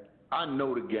there, I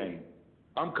know the game.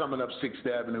 I'm coming up 6th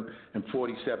Avenue and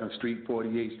 47th Street,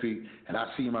 48th Street, and I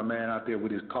see my man out there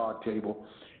with his card table,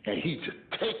 and he's just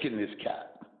taking this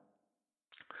cat.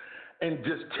 And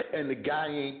the guy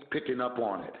ain't picking up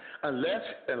on it unless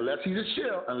he's a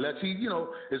shill, unless he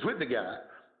is with the guy.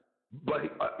 But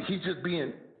he's just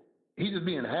being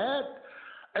had.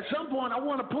 At some point, I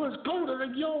want to pull his coat. I'm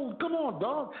like, yo, come on,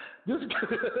 dog.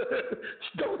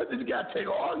 Don't let this guy take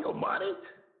all your money.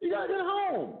 You gotta get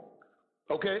home.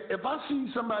 Okay, if I see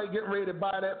somebody getting ready to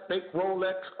buy that fake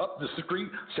Rolex up the street,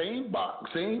 same box,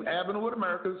 same Avenue of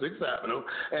America, 6th Avenue,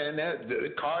 and the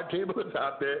card table is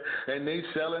out there, and they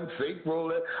selling fake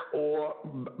Rolex or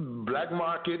black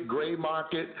market, gray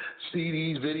market,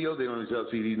 CDs, videos. They don't even sell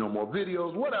CDs no more.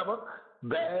 Videos, whatever.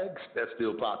 Bags, that's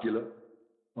still popular.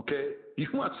 Okay, you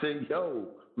want to say, yo,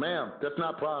 ma'am, that's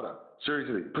not product.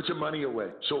 Seriously, put your money away.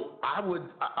 So I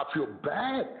feel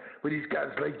bad for these guys.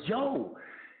 Like, yo.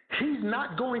 He's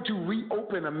not going to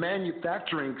reopen a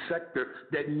manufacturing sector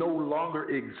that no longer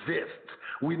exists.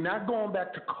 We're not going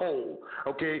back to coal,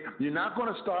 okay? You're not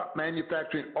going to start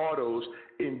manufacturing autos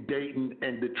in Dayton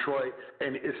and Detroit,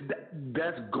 and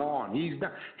that's gone.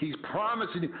 He's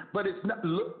promising, but it's not.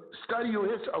 Look, study your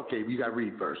history. Okay, you got to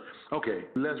read first. Okay,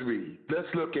 let's read. Let's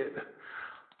look at.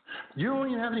 You don't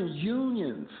even have any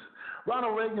unions.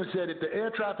 Ronald Reagan said if the air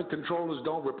traffic controllers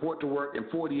don't report to work in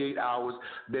 48 hours,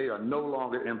 they are no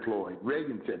longer employed.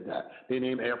 Reagan said that. They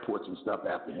named airports and stuff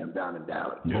after him down in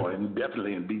Dallas. Yeah. Or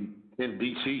definitely in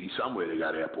D.C. somewhere they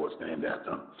got airports named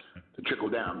after him. To trickle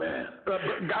down, man.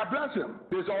 God bless him.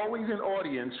 There's always an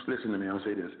audience. Listen to me, I'll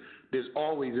say this. There's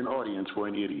always an audience for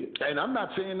an idiot. And I'm not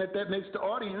saying that makes the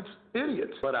audience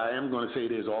idiots, but I am going to say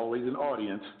there's always an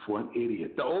audience for an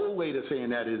idiot. The old way to saying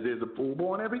that is there's a fool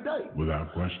born every day.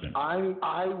 Without question.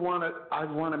 I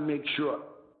want to make sure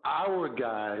our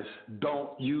guys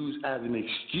don't use as an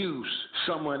excuse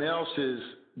someone else's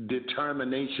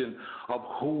determination of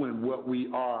who and what we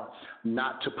are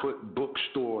not to put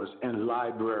bookstores and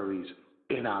libraries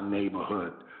in our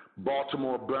neighborhood.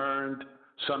 Baltimore burned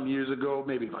some years ago,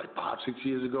 maybe like 5-6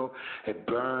 years ago. It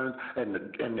burned, and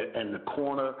the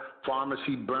corner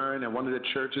pharmacy burned, and one of the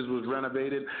churches was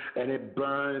renovated, and it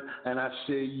burned. And I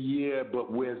said, yeah,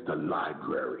 but where's the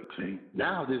library? See,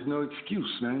 now there's no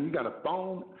excuse, man. You got a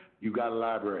phone, you got a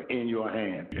library in your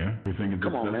hand. Yeah, everything is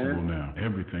accessible now.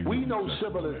 Everything. We know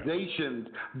civilizations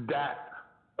that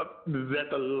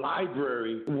the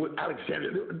library,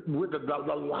 Alexander,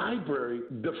 the library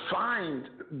defined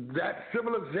that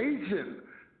civilization.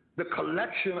 The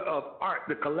collection of art,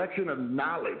 the collection of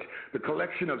knowledge, the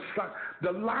collection of science,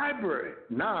 the library.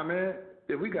 Nah, man,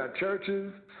 if we got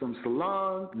churches, some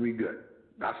salons, we good.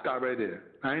 I'll stop right there.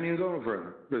 I ain't even going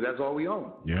further because that's all we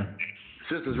own. Yeah.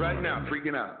 Sisters right now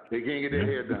freaking out. They can't get their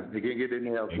hair done. They can't get their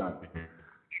nails done.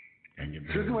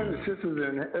 Sisters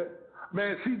in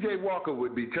man, C.J. Walker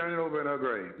would be turning over in her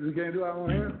grave. You can't do our own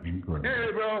hair?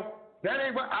 Hey, bro. That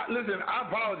ain't what. Listen, I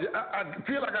apologize. I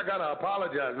feel like I gotta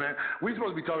apologize, man. We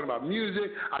supposed to be talking about music.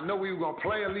 I know we were gonna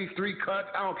play at least 3 cuts.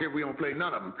 I don't care if we don't play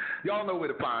none of them. Y'all know where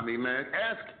to find me, man.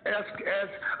 Ask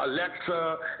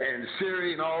Alexa and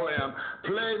Siri and all them.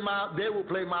 They will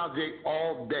play Miles J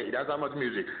all day. That's how much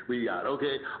music we got.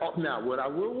 Okay. Now, what I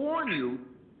will warn you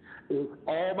is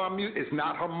all my music is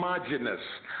not homogenous.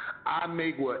 I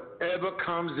make whatever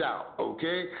comes out,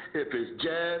 okay? If it's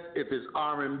jazz, if it's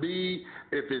R&B,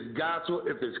 if it's gospel,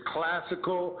 if it's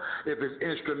classical, if it's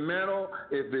instrumental,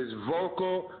 if it's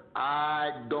vocal,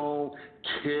 I don't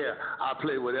care. I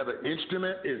play whatever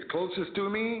instrument is closest to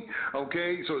me,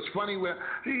 okay? So it's funny we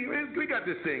got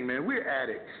this thing, man. We're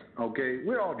addicts, okay?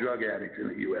 We're all drug addicts in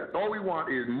the U.S. All we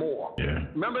want is more. Yeah.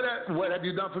 Remember that? What have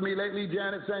you done for me lately,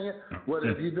 Janet sang it? What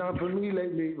have you done for me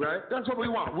lately, right? That's what we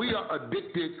want. We are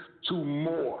addicted to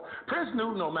more. Prince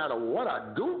knew no matter what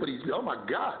I do, but he's, oh my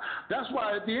God. That's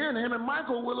why at the end, him and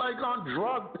Michael were like on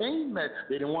drug pain meds.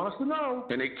 They didn't want us to know.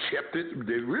 And they kept it,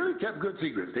 they really kept good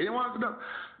secrets. They didn't want us to know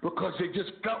because they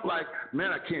just felt like,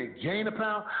 man, I can't gain a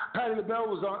pound. Patti LaBelle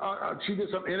was on, she did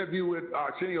some interview with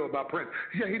Arsenio about Prince.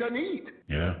 She said he doesn't eat.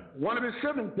 Yeah. One of his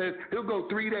siblings said he'll go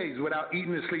 3 days without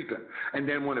eating and sleeping. And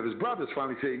then one of his brothers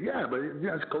finally said, yeah, but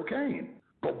it's cocaine.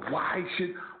 But why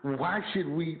should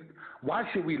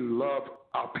we love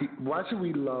our people? Why should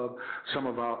we love some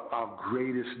of our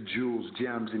greatest jewels,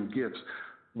 gems, and gifts?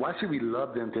 Why should we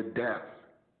love them to death?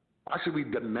 Why should we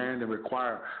demand and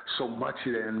require so much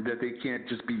of them that they can't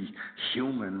just be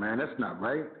human, man? That's not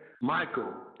right.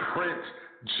 Michael, Prince,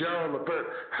 Gerald Levert,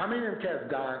 how many of them cats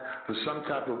died for some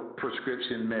type of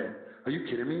prescription med? Are you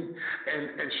kidding me?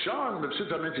 And Sean,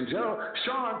 since I mentioned Gerald,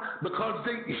 Sean, because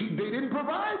they didn't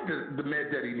provide the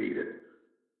med that he needed.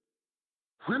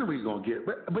 When are we going to get,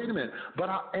 wait a minute, but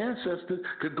our ancestors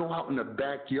could go out in the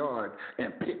backyard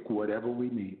and pick whatever we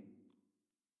need.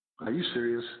 Are you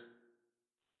serious?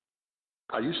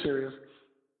 Are you serious?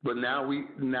 But now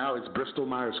it's Bristol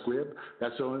Myers Squibb.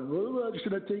 That's the only, oh,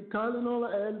 should I take Tylenol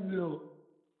or Advil?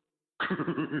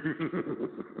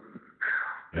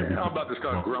 Man, I'm about to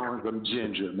start growing some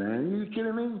ginger, man. Are you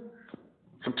kidding me?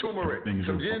 Some turmeric,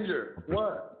 some ginger.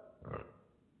 What?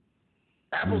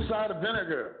 Apple cider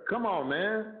vinegar. Come on,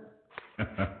 man.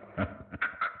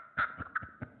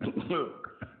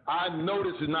 I know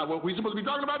this is not what we're supposed to be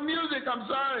talking about. Music. I'm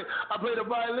sorry. I play the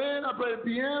violin. I play the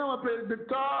piano. I play the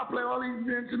guitar. I play all these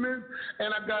instruments,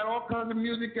 and I got all kinds of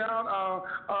music out.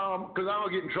 Because I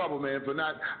don't get in trouble, man, for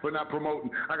not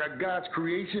promoting. I got God's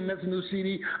Creation. That's a new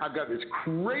CD. I got this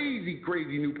crazy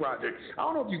new project. I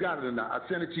don't know if you got it or not. I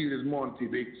sent it to you this morning,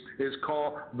 TV. It's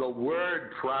called The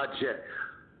Word Project.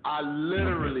 I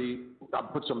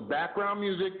put some background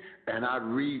music and I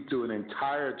read through an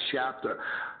entire chapter.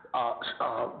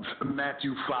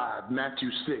 Matthew 5,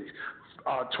 Matthew 6,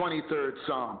 23rd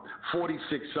Psalm,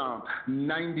 46th Psalm,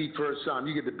 91st Psalm.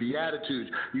 You get the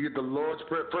Beatitudes. You get the Lord's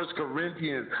Prayer, 1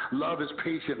 Corinthians. Love is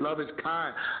patient. Love is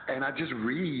kind. And I just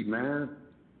read, man.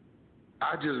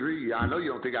 I just read. I know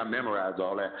you don't think I memorize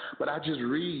all that, but I just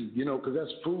read, because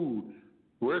that's food.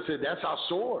 Where it said that's our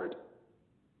sword.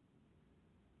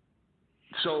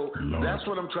 So Lord. That's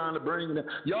what I'm trying to bring.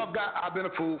 Y'all got I've Been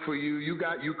a Fool for You. You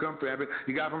Come For Heaven.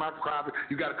 You got From My Prophet.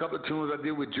 You got a couple of tunes I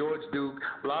did with George Duke.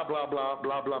 Blah, blah, blah,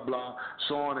 blah, blah, blah,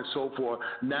 so on and so forth.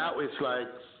 Now it's like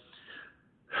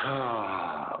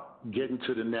getting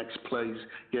to the next place,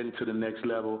 getting to the next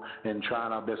level, and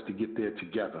trying our best to get there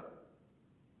together.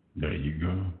 There you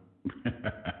go.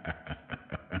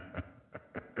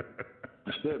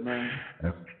 That's it, man.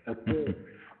 That's it.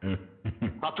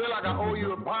 I feel like I owe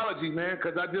you an apology, man,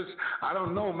 because I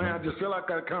don't know, man. I just feel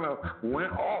like I kind of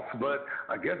went off, but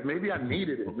I guess maybe I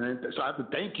needed it, man. So I have to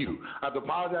thank you. I have to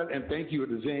apologize and thank you at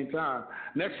the same time.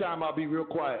 Next time I'll be real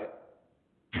quiet.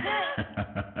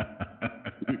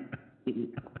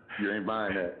 You ain't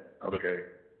buying that. Okay.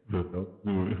 For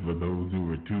those who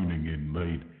were tuning in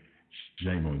late,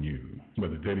 shame on you. But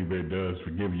the teddy bear does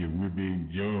forgive you. We're being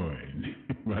joined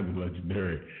by the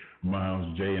legendary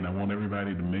Miles Jaye, and I want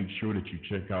everybody to make sure that you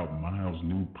check out Miles'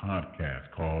 new podcast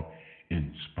called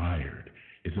Inspired.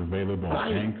 It's available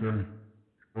on Anchor,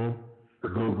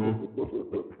 Google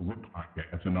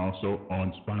Podcasts, and also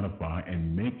on Spotify.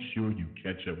 And make sure you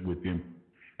catch up with him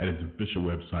at his official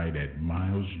website at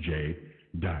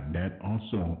milesj.net,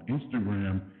 also on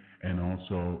Instagram and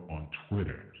also on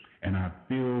Twitter. And I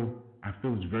feel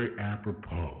it's very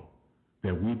apropos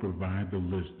that we provide the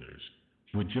listeners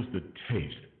with just a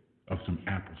taste of some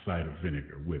apple cider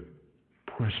vinegar with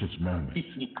precious moments.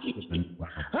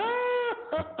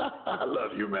 I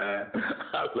love you, man.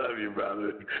 I love you,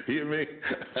 brother. You hear me?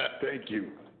 Thank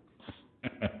you.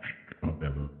 On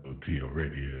LOTL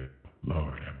Radio,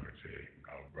 Lord have mercy.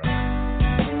 All right.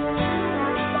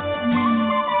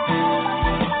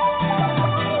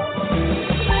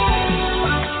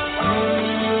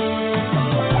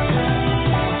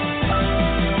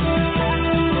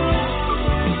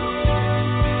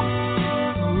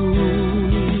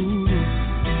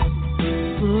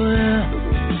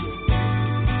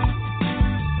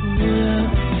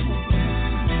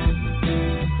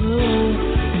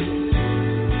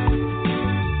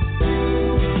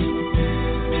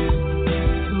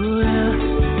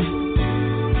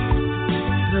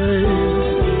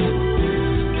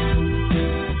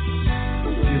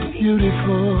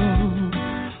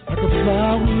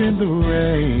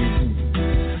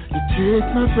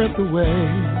 take my breath away.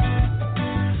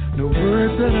 No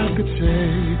words that I could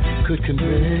say could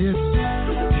convey it.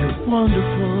 You're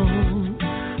wonderful,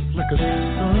 like a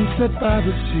sunset by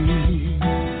the sea.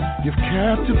 You've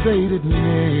captivated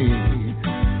me.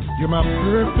 You're my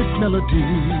perfect melody.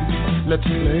 Let's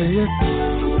play it.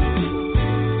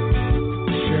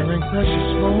 Sharing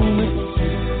precious moments.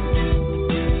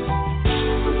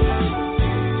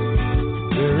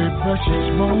 Very precious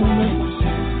moments.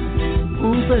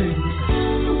 Ooh, baby.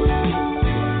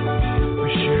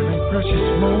 We're sharing precious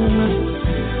moments.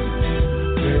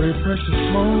 Very precious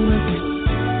moments.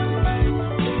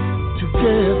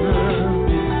 Together.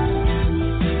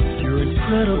 You're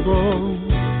incredible.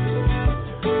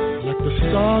 Like the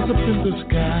stars up in the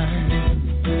sky.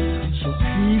 So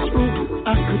peaceful I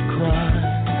could cry.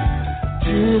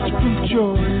 Tears from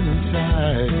joy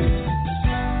inside.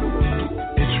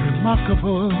 It's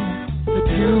remarkable that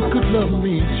you could love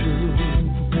me too.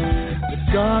 That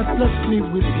God blessed me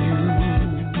with you.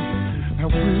 And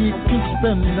we can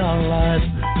spend our lives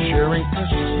sharing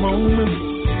precious moments.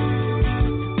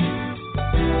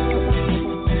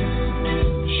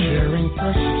 Sharing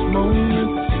precious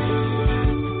moments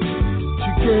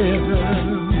together.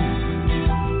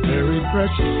 Very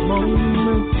precious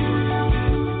moments.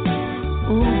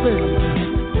 Ooh, baby.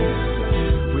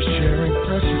 We're sharing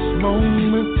precious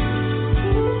moments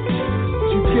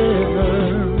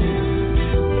together.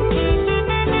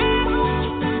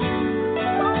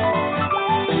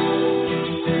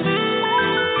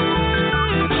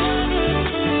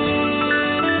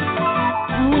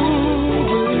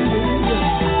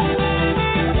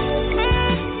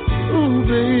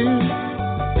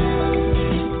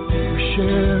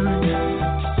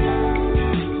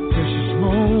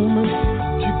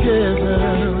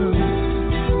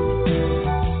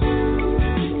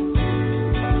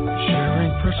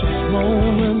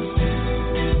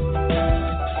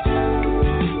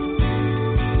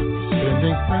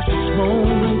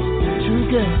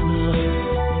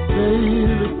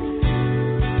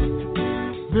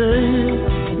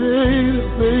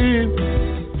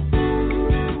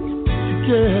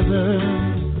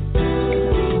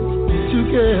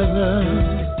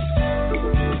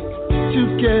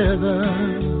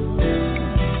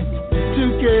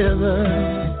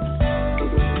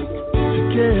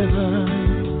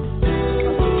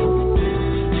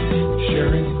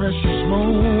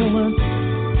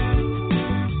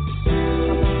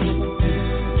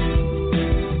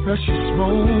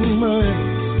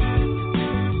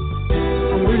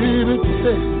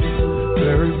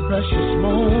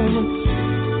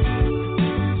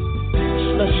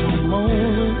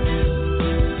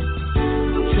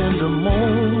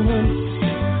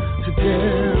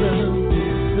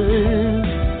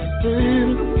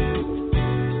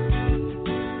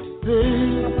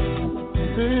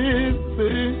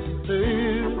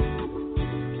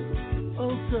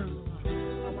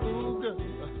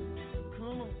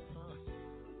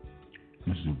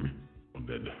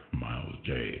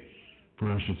 Jaye,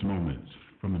 Precious Moments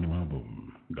from the new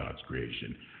album, God's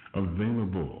Creation,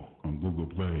 available on Google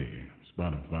Play,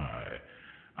 Spotify,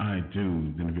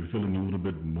 iTunes, and if you're feeling a little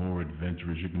bit more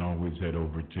adventurous, you can always head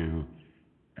over to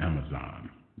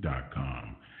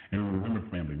Amazon.com. And remember,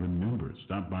 family,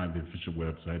 stop by the official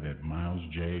website at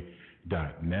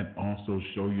milesj.net. Also,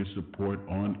 show your support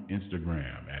on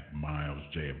Instagram at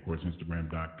milesj. Of course,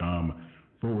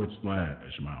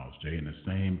 Instagram.com/milesj, and the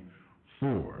same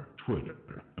for Twitter,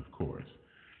 of course.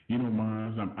 You know,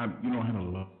 Miles, I had a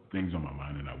lot of things on my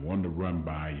mind, and I wanted to run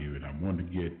by you, and I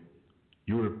wanted to get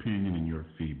your opinion and your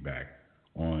feedback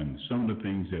on some of the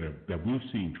things that we've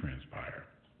seen transpire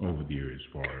over the years,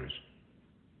 as far as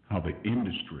how the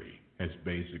industry has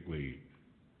basically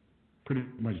pretty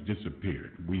much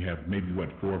disappeared. We have maybe, 4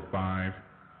 or 5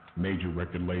 major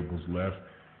record labels left,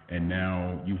 and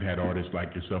now you've had artists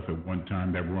like yourself at one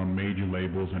time that were on major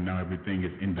labels, and now everything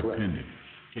is independent. Correct.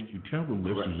 Can you tell the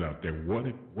listeners out there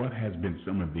what has been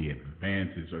some of the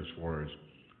advances as far as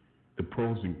the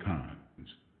pros and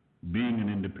cons, being an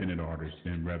independent artist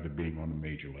and rather being on a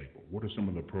major label? What are some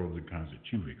of the pros and cons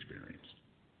that you've experienced?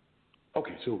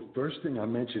 Okay, so first thing I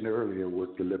mentioned earlier was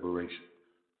the liberation,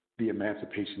 the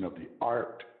emancipation of the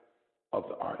art of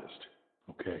the artist,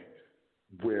 okay,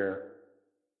 where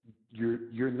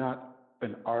you're not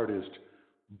an artist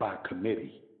by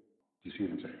committee. You see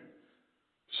what I'm saying?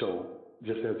 So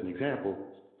just as an example,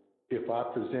 if I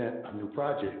present a new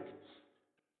project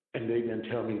and they then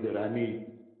tell me that I need,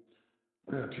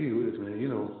 gee whiz,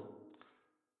 man,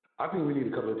 I think we need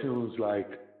a couple of tunes like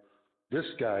this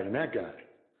guy and that guy,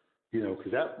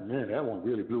 because that one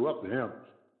really blew up to him.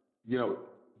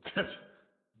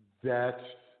 That's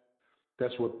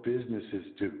That's what businesses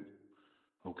do.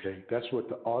 Okay, that's what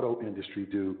the auto industry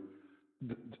do.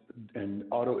 And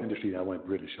auto industry, I went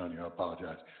British on you, I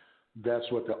apologize. That's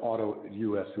what the auto,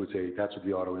 U.S. would say, that's what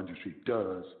the auto industry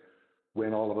does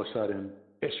when all of a sudden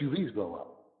SUVs blow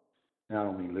up. And I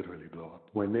don't mean literally blow up.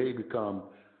 When they become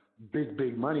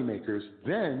big money makers,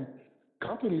 then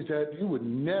companies that you would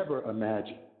never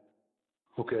imagine,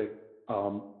 okay,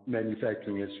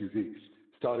 manufacturing SUVs.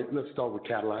 Let's start with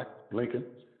Cadillac, Lincoln,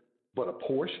 but a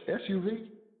Porsche SUV,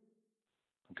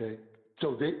 okay?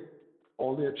 So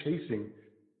all they're chasing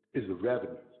is the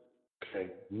revenue,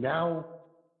 okay? Now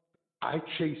I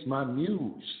chase my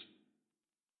muse.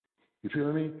 You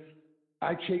feel me?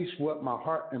 I chase what my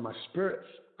heart and my spirit.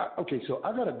 Okay, so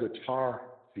I got a guitar.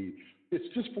 See,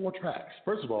 it's just 4 tracks.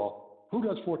 First of all, who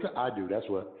does 4 tracks? I do. That's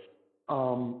what.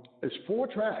 It's 4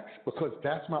 tracks because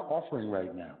that's my offering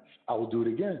right now. I will do it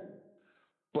again.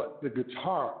 But the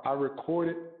guitar, I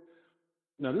recorded.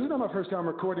 Now, this is not my first time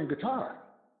recording guitar.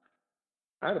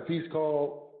 I had a piece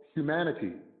called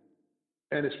Humanity,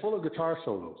 and it's full of guitar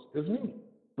solos. It's me.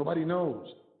 Nobody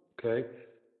knows. Okay,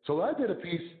 so I did a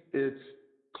piece. It's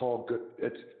called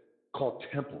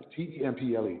Temple,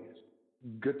 Temple.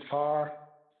 Guitar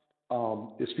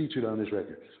is featured on this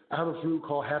record. I have a flute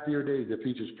called Happier Days that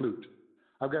features flute.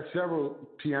 I've got several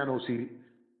piano CDs.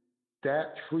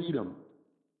 That Freedom.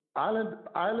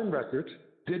 Island Records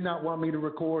did not want me to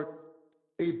record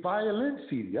a violin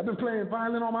CD. I've been playing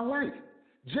violin all my life.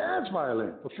 Jazz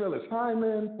violin for Phyllis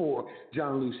Hyman, for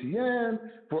Jon Lucien,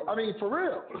 for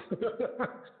real.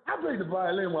 I played the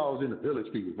violin while I was in the Village,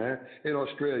 people, man, in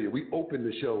Australia. We opened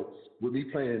the show with me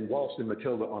playing Waltz and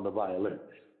Matilda on the violin.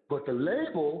 But the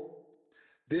label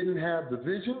didn't have the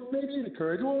vision, maybe the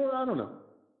courage, or I don't know,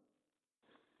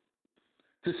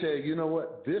 to say, you know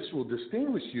what, this will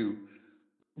distinguish you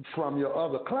from your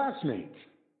other classmates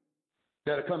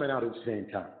that are coming out at the same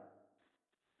time.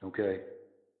 Okay?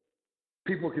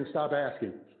 People can stop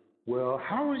asking, well,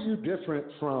 how are you different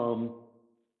from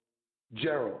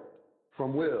Gerald,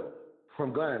 from Will,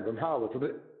 from Glenn, from Howard?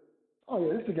 Oh,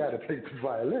 yeah, this is the guy that plays the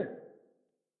violin.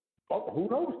 Oh, who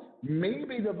knows?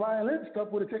 Maybe the violin stuff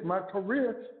would have taken my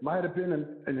career, might have been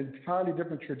an entirely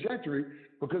different trajectory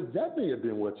because that may have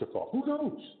been what took off. Who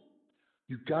knows?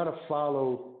 You got to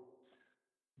follow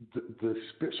the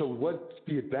spirit. So what's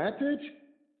the advantage?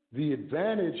 The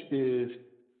advantage is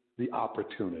the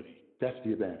opportunity. That's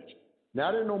the advantage.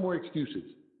 Now there are no more excuses.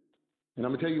 And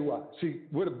I'm going to tell you why. See,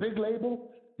 with a big label,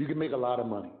 you can make a lot of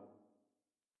money.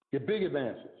 Get big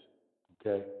advances,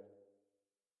 okay?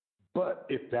 But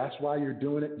if that's why you're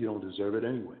doing it, you don't deserve it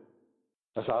anyway.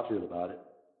 That's how I feel about it.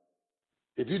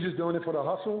 If you're just doing it for the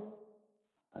hustle,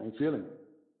 I ain't feeling it.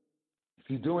 If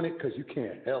you're doing it because you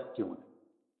can't help doing it,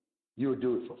 you would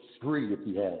do it for free if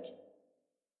you had to.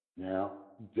 Now,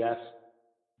 that's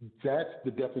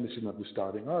the definition of the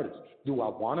starving artist. Do I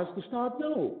want us to starve?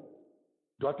 No.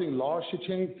 Do I think laws should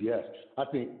change? Yes. I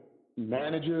think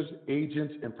managers,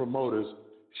 agents, and promoters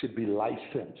should be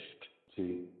licensed.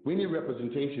 See, we need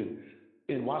representation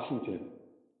in Washington.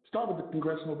 Start with the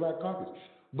Congressional Black Caucus.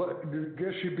 But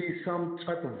there should be some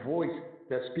type of voice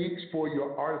that speaks for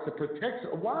your artist that protects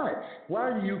it. Why?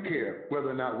 Why do you care whether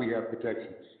or not we have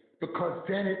protection? Because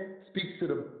then it speaks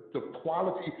to the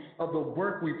quality of the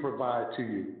work we provide to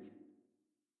you.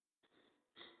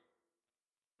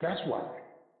 That's why,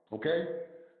 okay?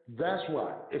 That's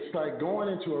why. It's like going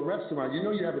into a restaurant. You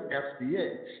know you have an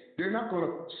FDA. They're not going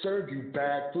to serve you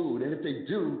bad food. And if they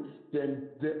do, then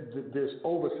there's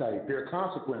oversight. There are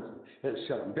consequences. They'll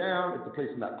shut them down if the place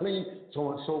is not clean, so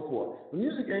on and so forth. The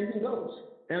music, anything goes.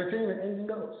 Entertainment, anything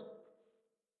goes.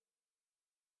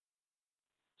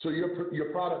 So your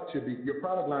product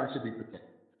line should be protected.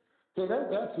 So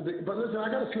that's the big. But listen, I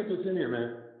got to slip this in here,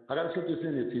 man. I got to slip this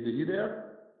in here, TJ. You there?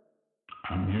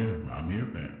 I'm here,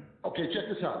 man. Okay, check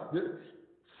this out.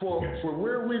 For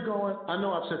where we're going, I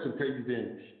know I've said some crazy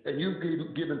things, and you've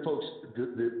given folks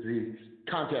the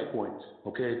contact points,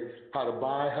 okay? How to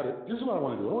buy, this is what I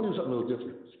want to do. I want to do something a little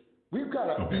different. We've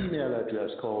got an email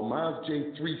address called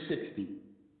MilesJ360.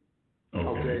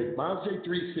 Okay?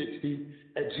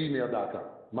 MilesJ360@gmail.com.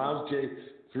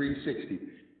 MilesJ360.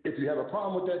 If you have a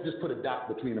problem with that, just put a dot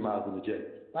between the Miles and the J.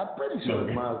 I'm pretty sure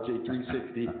it's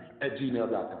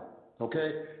MilesJ360@gmail.com.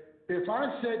 Okay? If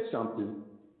I said something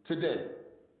today,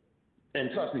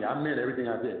 and trust me, I meant everything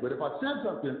I did, but if I said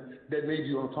something that made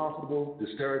you uncomfortable,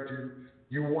 disturbed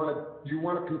you want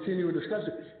to continue a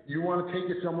discussion, you want to take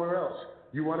it somewhere else,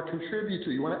 you want to contribute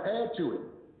to it, you want to add to it,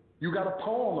 you got a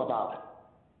poem about it,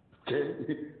 okay,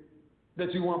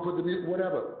 that you want to put the music,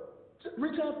 whatever, just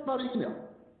reach out by email.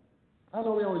 I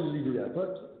know we don't usually do that,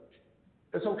 but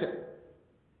it's okay.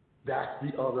 That's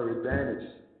the other advantage.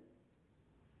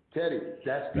 Teddy,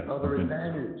 that's the other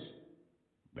advantage.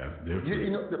 That's different. You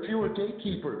know, the fewer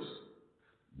gatekeepers.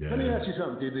 Yeah. Let me ask you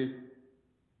something, DB.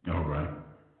 All right.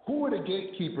 Who are the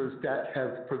gatekeepers that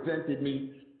have prevented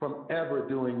me from ever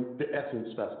doing the Essence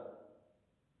Festival?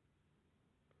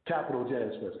 Capital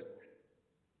Jazz Festival.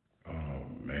 Oh,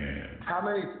 man. How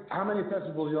many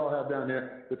festivals y'all have down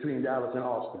there between Dallas and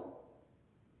Austin?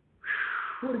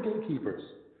 Who are the gatekeepers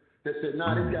that said,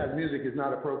 nah, this guy's music is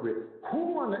not appropriate?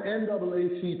 Who on the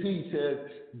NAACP says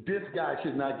this guy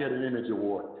should not get an image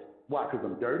award? Why? Because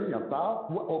I'm dirty, I'm foul?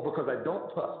 Or because I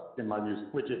don't cuss in my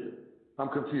music? Which is it? I'm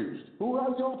confused. Who are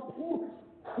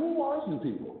you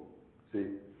people?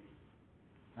 See,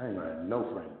 I ain't gonna have no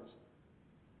friends.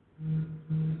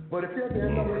 But if you're at the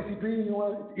NAACP and you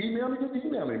want to email me, just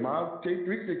email me,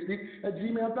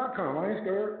 mobj360@gmail.com. I ain't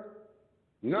scared.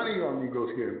 None of y'all need to go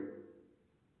scare me.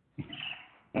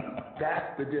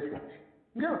 That's the difference.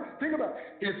 You know, think about it.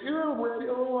 If you're ready,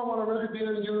 I want a record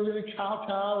deal, and you're really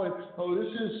kowtow, and this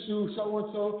is Sue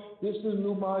so-and-so, this is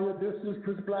Lou Maya, this is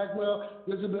Chris Blackwell,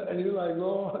 this is, and you're like,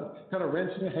 Lord, kind of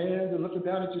wrenching your hands and looking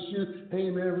down at your shoes. Hey,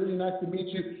 man, really nice to meet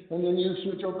you. And then you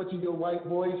switch over to your white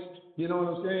voice, you know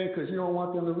what I'm saying? Because you don't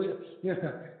want them to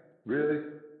really?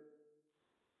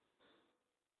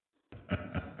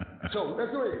 So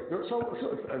that's the way. So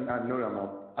and I know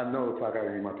if I got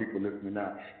any of my people listening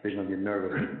now, they're gonna get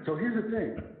nervous. So here's the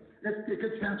thing: it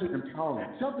gets down to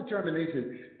empowerment.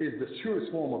 Self-determination is the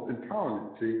truest form of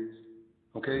empowerment. See,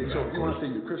 okay. So if you want to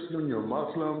say you're Christian, you're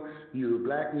Muslim, you're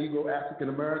Black, Negro, African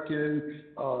American,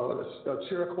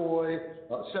 Cherokee,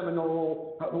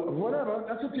 Seminole, whatever,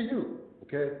 that's up to you.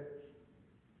 Okay.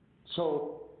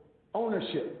 So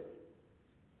ownership.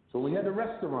 So we had the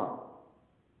restaurant.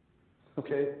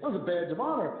 Okay, that was a badge of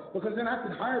honor because then I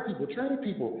could hire people, train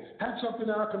people, have something in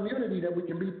our community that we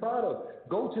can be proud of.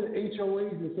 Go to the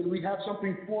HOAs and say, we have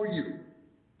something for you,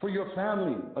 for your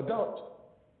family,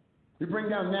 adult. We bring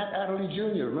down Nat Adderley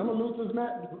Jr. Remember Luther's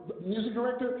music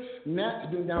director? Nat's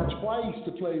been down twice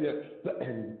to play there.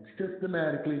 And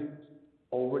systematically,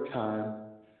 over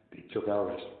time, they took our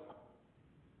restaurant.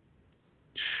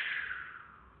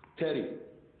 Teddy,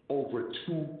 over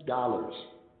 $2.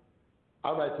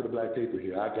 I write to the black paper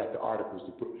here. I got the articles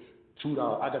to put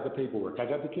 $2. I got the paperwork. I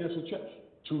got the canceled check.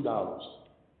 $2.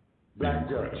 Black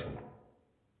judge.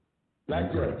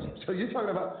 Black judge. So you're talking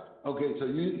about, okay, so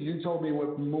you told me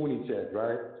what Mooney said,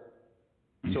 right?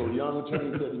 So young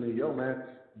attorney said to me, yo, man,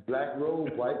 black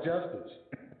robe, white justice.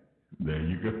 There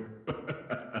you go.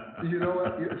 You know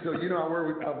what? So you know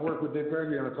I've worked with Dick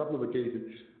Gregory on a couple of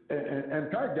occasions.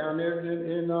 And Pat down there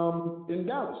in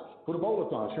Dallas for the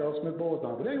bowl-a-thon, Cheryl Smith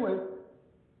bowl-a-thon. But anyway,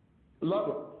 love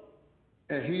him.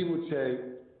 And he would say,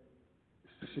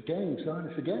 it's a game, son,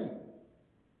 it's a game.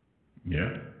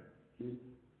 Yeah.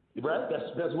 Right?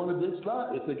 That's one of the big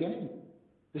slides. It's a game.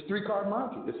 It's 3-card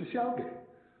Monte. It's a shell game.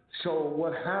 So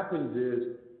what happens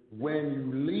is when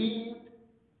you leave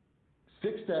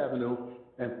 6th Avenue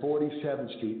and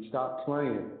 47th Street, stop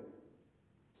playing,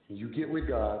 and you get with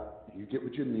God, and you get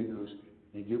with your muse,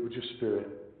 and you get with your spirit,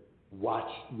 watch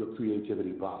your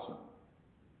creativity blossom.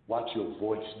 Watch your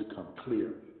voice become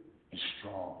clear and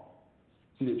strong.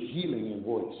 See, there's healing in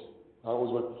voice. I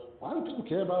always wonder, why do people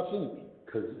care about singing?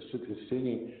 Because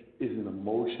singing is an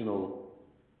emotional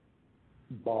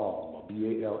balm, a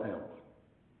B-A-L-M.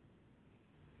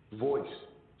 Voice,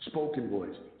 spoken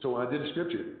voice. So when I did the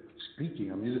scripture,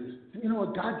 speaking, I'm using, you know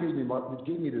what, God gave me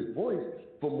this voice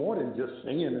for more than just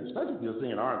singing, especially if you're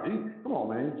singing R&B. Come on,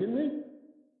 man, you kidding me?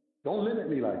 Don't limit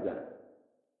me like that.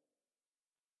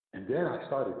 And then I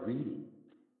started reading.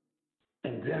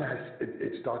 And then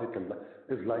it started to,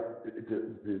 it's like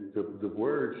the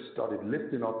words started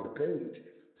lifting off the page.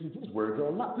 See, these words are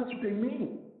a lot. That's what they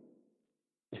mean.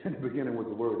 In the beginning was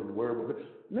the word, and the word was,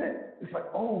 man, it's like,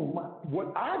 oh my,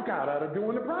 what I got out of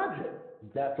doing the project.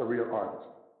 That's a real artist.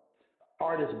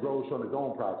 Artist grows from his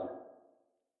own project.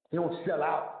 He don't sell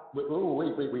out. Wait,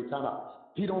 time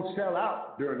out. He don't sell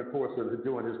out during the course of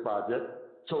doing his project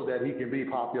so that he can be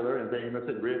popular and famous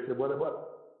and rich and whatever.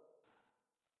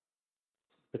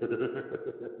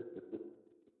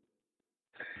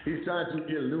 He's trying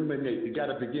to illuminate. You got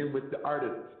to begin with the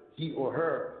artist. He or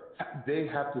her, they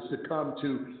have to succumb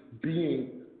to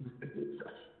being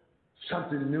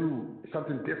something new,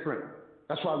 something different.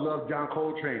 That's why I love John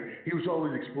Coltrane. He was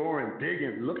always exploring,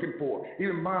 digging, looking for.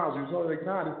 Even Miles, he was always like,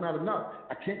 nah, it's not enough.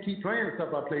 I can't keep playing the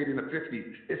stuff I played in the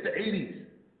 50s. It's the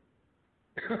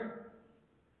 80s.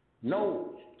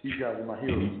 No, these guys are my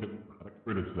heroes. And he took a lot of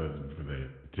criticism for that,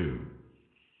 too.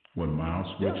 When Miles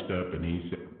switched up and he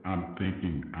said, I'm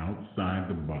thinking outside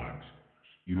the box,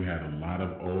 you had a lot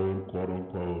of old,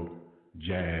 quote-unquote,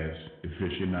 jazz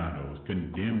aficionados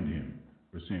condemned him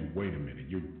for saying, wait a minute,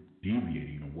 you're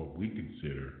deviating on what we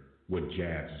consider what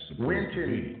jazz is supposed to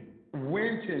be.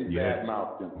 Wynton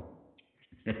badmouthed him.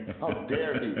 How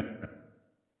dare he?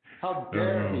 How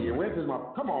dare he? And Wynton's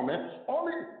come on, man.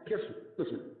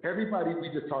 Listen, everybody we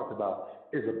just talked about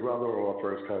is a brother or a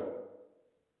first cousin.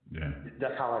 Yeah.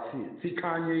 That's how I see it. See,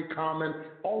 Kanye, Common,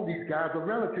 all these guys are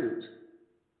relatives.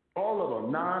 All of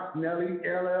them. Nas, Nelly,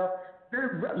 LL,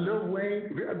 they're Lil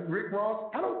Wayne, Rick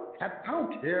Ross. I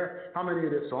don't care how many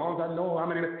of their songs I know, how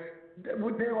many.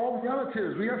 They're all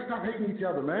relatives. We gotta stop hating each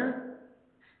other, man.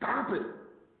 Stop it.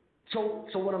 So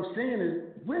what I'm saying is,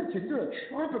 Wynton, you're a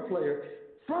trumpet player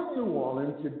from New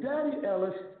Orleans. Your daddy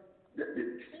Ellis, he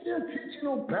didn't teach you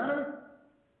no better.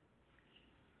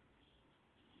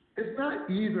 It's not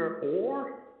either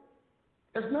or.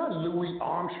 It's not Louis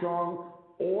Armstrong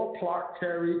or Clark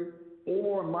Terry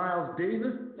or Miles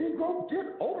Davis. Then go get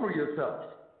over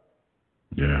yourself.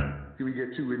 Yeah. We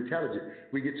get too intelligent.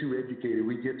 We get too educated.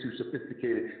 We get too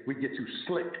sophisticated. We get too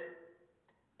slick.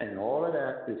 And all of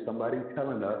that is somebody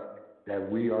telling us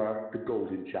that we are the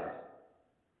golden child.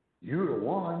 You're the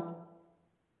one.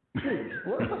 Hey,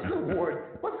 what's the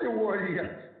award? What's the award he got?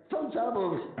 Some type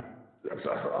of,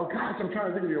 oh gosh, I'm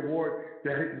trying to think of the award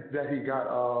that he got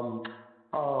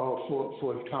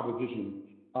for his composition.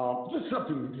 Just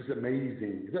something just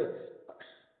amazing.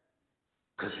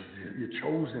 Because you're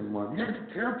chosen one. You got to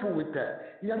be careful with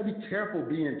that. You got to be careful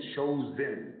being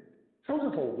chosen.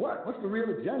 Chosen for what? What's the real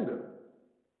agenda?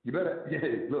 You better,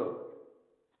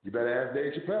 you better ask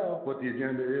Dave Chappelle what the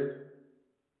agenda is.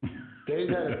 Dave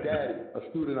had a daddy,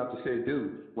 astute enough to say,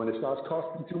 dude, when it starts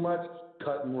costing too much,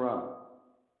 cut and run.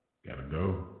 Gotta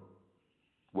go.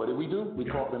 What did we do? We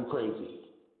called them crazy.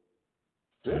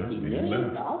 $50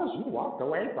 million? You walked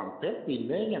away from $50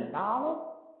 million?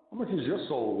 How much is your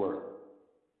soul worth?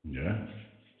 Yeah.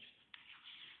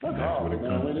 That's horrible,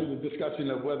 man. When there's a discussion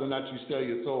of whether or not you sell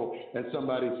your soul, and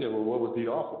somebody said, well, what was the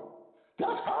offer?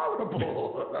 That's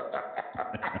horrible.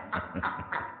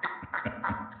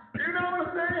 You know what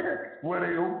I'm saying? Were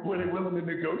they willing to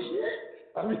negotiate?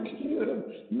 I mean,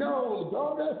 no,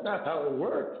 dog, that's not how it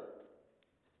works.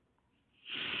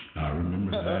 I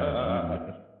remember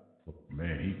that.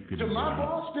 Man, he could. To my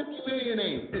boss, $50 million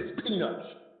is peanuts.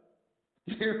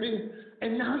 You hear me?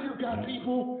 And now you've got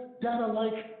people that are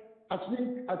like, I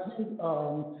think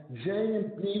Jaye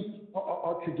and B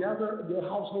are together. Their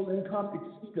household income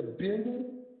exceeds $1 billion.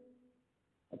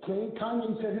 Okay,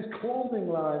 Kanye said his clothing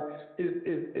line is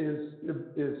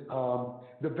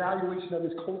the valuation of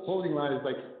his clothing line is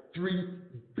like $3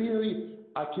 billion.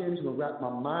 I can't even wrap my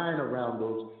mind around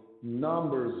those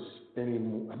numbers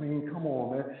anymore. I mean, come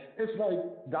on, man. It's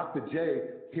like Dr. J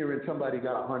hearing somebody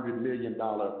got a $100 million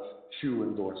shoe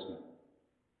endorsement.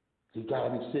 He got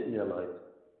to be sitting there like,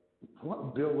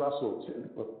 what? Bill Russell,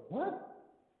 what?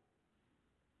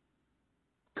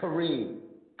 Kareem.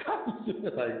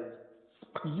 Like,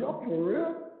 yo, for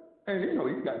real? And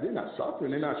they're not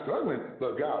suffering, they're not struggling,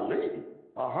 but golly,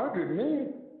 $100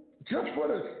 million just for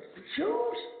the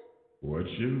shoes? What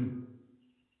shoe?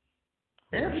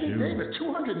 Anthony Davis,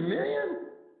 $200 million?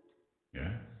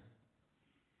 Yeah.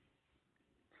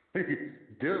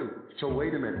 Dude, so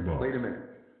wait a minute.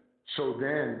 So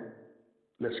then,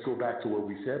 let's go back to what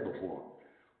we said before.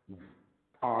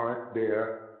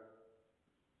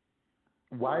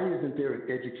 Why isn't there an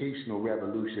educational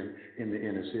revolution in the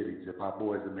inner cities if our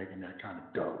boys are making that kind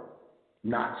of dough,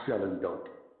 not selling dope?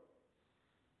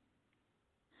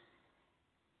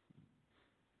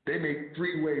 They make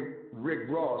three-way Rick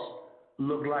Ross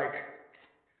look like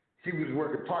he was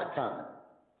working part-time.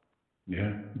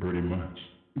 Yeah, pretty much.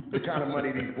 The kind of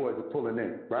money these boys are pulling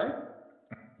in, right?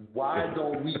 Why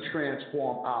don't we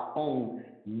transform our own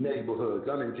neighborhoods?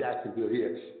 I'm in Jacksonville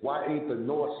here. Why ain't the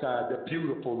north side the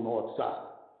beautiful north side?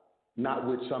 Not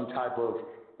with some type of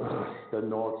the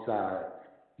north side,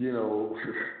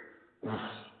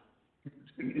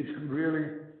 It's really,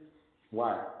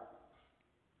 why?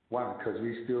 Why? Because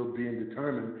we're still being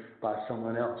determined by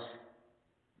someone else.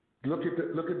 Look at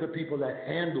the people that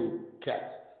handle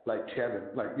cats, like Kevin,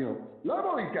 love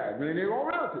all these guys. I mean, they're all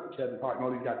relatives, Kevin Hart and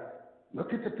all these guys.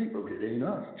 Look at the people. It ain't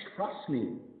us. Trust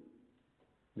me.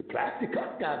 The plastic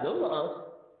cup guys, those are us.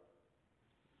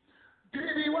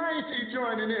 DB, why ain't you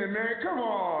joining in, man? Come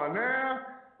on, now.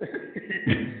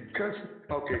 Because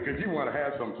you want to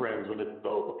have some friends with it,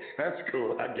 though. That's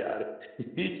cool. I got it.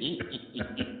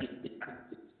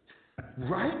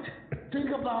 Right? Think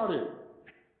about it.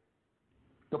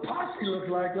 The posse looks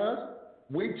like us.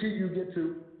 Wait till you get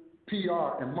to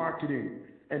PR and marketing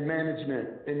and management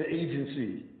and the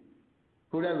agency.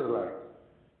 Who that look like?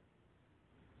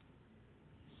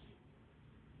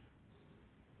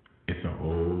 It's a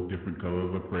whole different color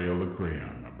of a Crayola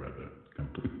crayon, my brother.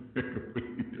 Completely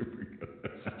different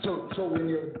color. So when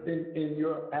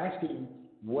you're asking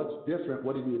what's different,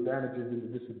 what are the advantages and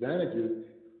the disadvantages,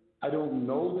 I don't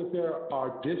know that there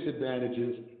are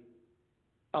disadvantages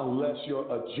unless your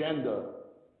agenda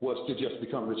was to just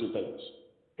become rich and famous.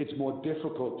 It's more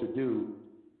difficult to do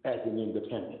as an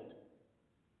independent,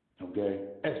 okay?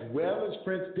 As well as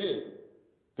Prince did.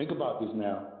 Think about this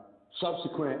now.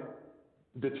 Subsequent,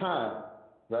 the time,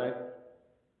 right?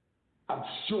 I'm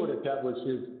sure that was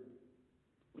his,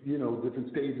 different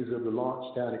stages of the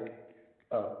launch down at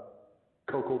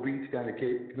Cocoa Beach, down at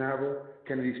Cape Canaveral,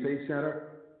 Kennedy Space Center.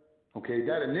 Okay,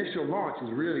 that initial launch is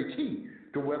really key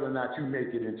to whether or not you make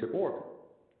it into orbit,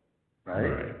 right?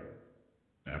 Right.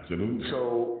 Absolutely.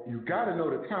 So you got to know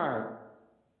the time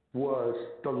was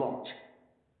the launch.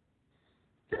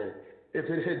 Okay, if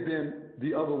it had been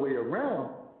the other way around,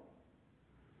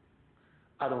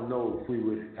 I don't know if we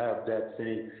would have that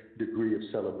same degree of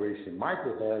celebration.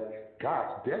 Michael had,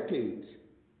 decades,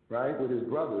 right, with his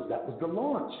brothers. That was the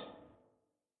launch.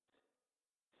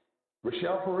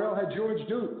 Rochelle Farrell had George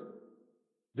Duke.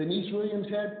 Denise Williams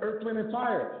had Earth, Wind, and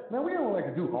Fire. Now, we don't like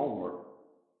to do homework.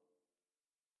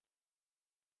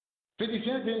 50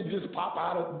 Cent didn't just pop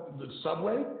out of the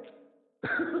subway.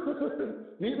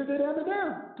 Neither did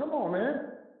Eminem. Come on,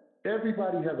 man.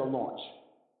 Everybody has a launch.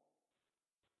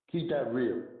 Keep that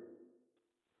real.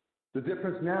 The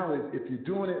difference now is if you're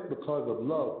doing it because of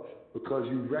love, because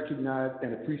you recognize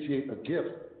and appreciate a gift,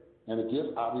 and a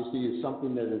gift obviously is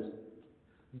something that is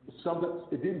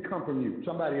it didn't come from you.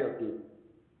 Somebody else did.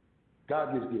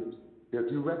 God gives gifts.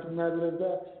 If you recognize it as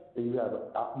that, and you have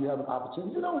an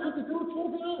opportunity, you don't have to do it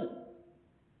full time.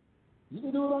 You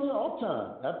can do it on your off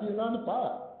time after your 9 to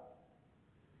 5.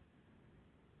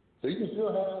 So you can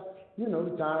still have,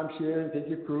 the timeshare and take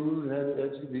your cruise and have an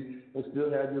SUV and still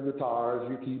have your guitars,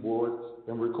 your keyboards,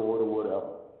 and record or whatever.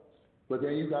 But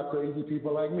then you got crazy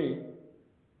people like me.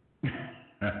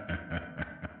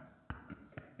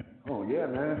 Oh, yeah,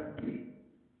 man.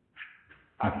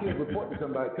 I can't report to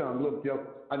somebody telling them, look, yo,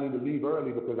 I need to leave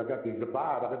early because I got this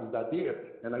vibe, I got this idea,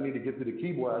 and I need to get to the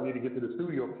keyboard, I need to get to the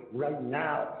studio right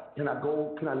now. Can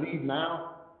I leave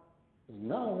now?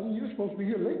 No, you're supposed to be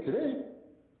here late today.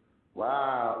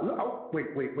 Wow. Oh,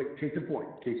 wait. Case in point.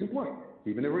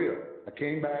 Keeping it real. I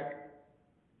came back.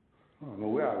 I don't know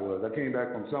where I was. I came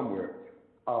back from somewhere.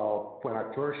 When I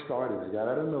first started, I got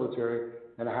out of the military,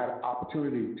 and I had an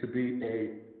opportunity to be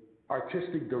a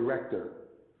artistic director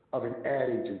of an ad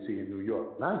agency in New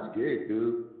York. Nice gig,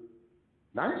 dude.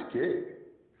 Nice gig.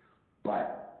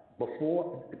 But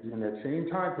before, in that same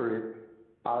time period,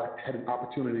 I had an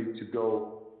opportunity to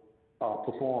go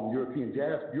perform European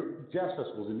jazz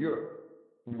festivals in Europe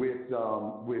with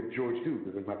George Duke.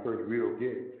 It was my first real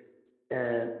gig.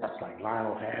 And that's like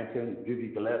Lionel Hampton, Dizzy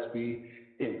Gillespie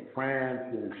in France,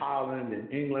 in Holland, in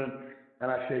England. And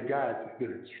I said, guys, the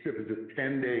trip is just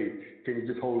 10 days. Can you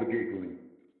just hold a gig for me?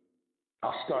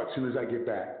 I'll start as soon as I get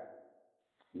back.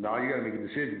 No, you got to make a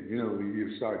decision.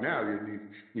 You start now.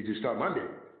 You just start Monday.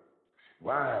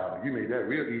 Wow, you made that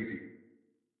real easy.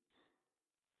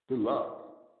 Good luck.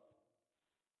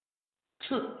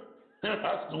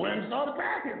 That's when it started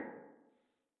packing.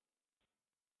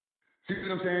 See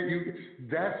what I'm saying?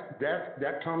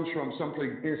 That comes from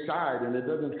someplace inside, and it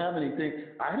doesn't have anything.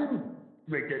 I didn't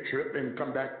make that trip and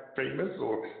come back famous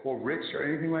or rich or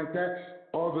anything like that,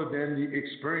 other than the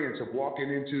experience of walking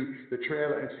into the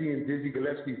trailer and seeing Dizzy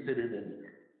Gillespie sitting in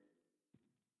there.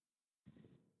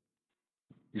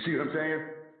 You see what I'm saying?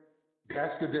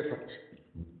 That's the difference.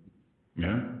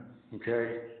 Yeah.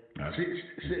 Okay.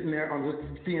 Sitting there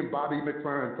seeing Bobby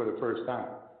McFerrin for the first time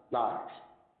live.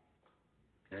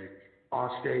 Okay. On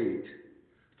stage.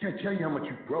 Can't tell you how much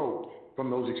you grow from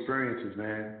those experiences,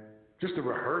 man. Just the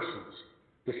rehearsals,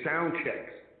 the sound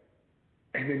checks,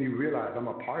 and then you realize I'm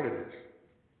a part of this.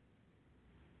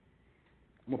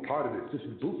 I'm a part of this. This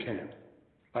is boot camp.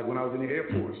 Like when I was in the Air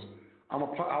Force, I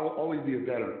will always be a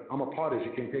veteran. I'm a part of this.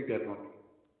 You can't take that from me.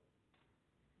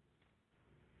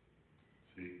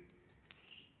 See,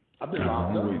 I've been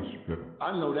locked up.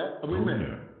 I know that. Wait a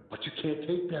minute. But you can't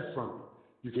take that from me.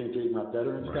 You can't take my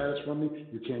veteran status from me.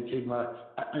 You can't take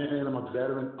and I'm a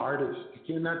veteran artist.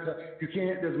 You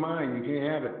can't, that's mine. You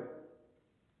can't have it.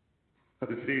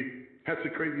 See, that's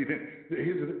the crazy thing.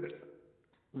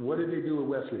 What did they do with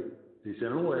Wesley? They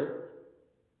sent him away.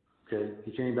 Okay,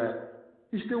 he came back.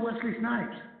 He's still Wesley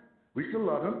Snipes. We still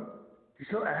love him. He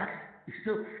still acts.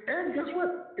 And guess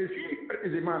what? Is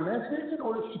it my imagination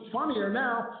or is he funnier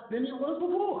now than he was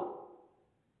before?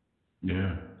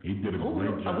 Yeah, he did a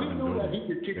great job. We knew that he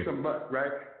could kick some butt,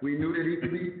 right? We knew that he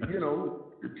could be,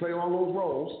 play all those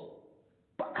roles.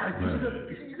 But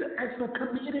he's an excellent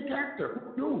comedic actor.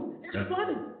 Who knew? It's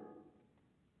funny.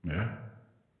 Yeah.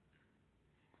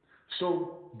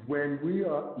 So when we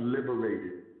are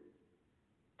liberated,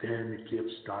 then the gift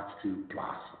starts to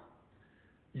blossom.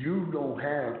 You don't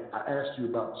have, I asked you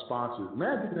about sponsors.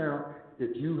 Imagine now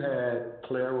if you had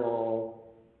Clairol,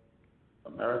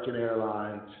 American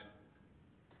Airlines,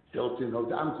 Hilton,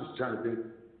 I'm just trying to think,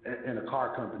 and a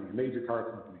car company, a major car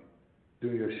company,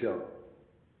 doing your show.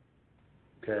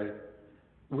 Okay?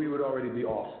 We would already be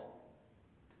off,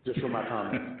 just from my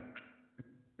comments.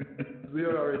 We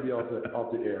would already be off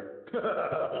the air.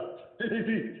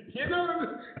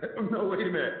 No, wait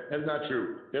a minute. That's not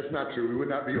true. That's not true. We would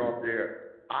not be off the air.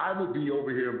 I would be over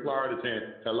here in Florida saying,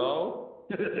 hello?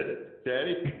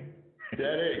 Daddy?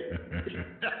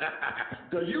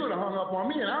 Because you would have hung up on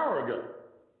me an hour ago.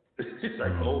 It's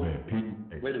like,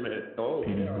 man, wait a minute. Oh,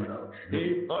 no. He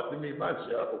ain't talking to me my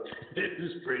show. This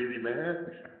is crazy, man.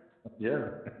 Yeah.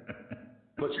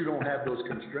 But you don't have those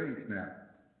constraints now.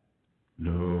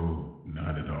 No,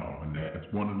 not at all. And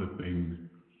that's one of the things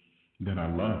that I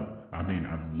love. I mean,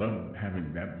 I love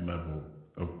having that level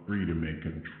of freedom and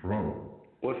control.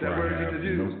 What's that word you just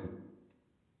used?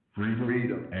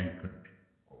 Freedom and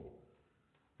control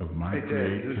of my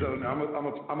creativity. I'm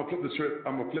gonna flip the script.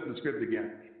 I'm gonna flip the script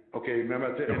again. Okay,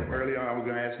 remember I said earlier on I was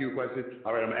gonna ask you a question.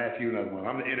 All right, I'm gonna ask you another one.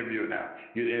 I'm the interviewer now.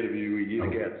 You're the interviewer. You're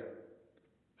the guest.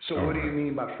 So what do you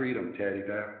mean by freedom, Teddy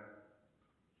Bear?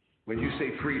 When you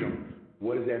say freedom,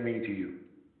 what does that mean to you?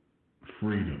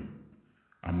 Freedom.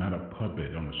 I'm not a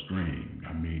puppet on a string.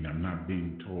 I mean, I'm not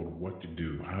being told what to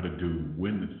do, how to do,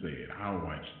 when to say it, how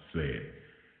I should say it,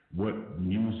 what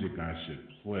music I should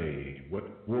play, what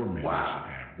format I should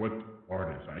have, what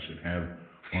artists I should have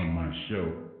on my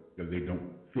show, because they don't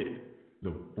fit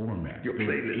the format. Your there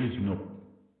playlist. is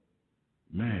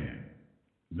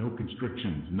no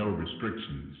constrictions, no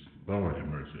restrictions. Lord have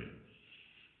mercy.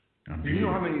 You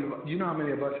know how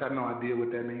many of us have no idea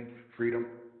what that means? Freedom.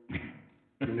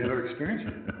 You never experienced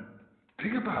it.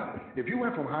 Think about it. If you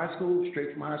went from high school,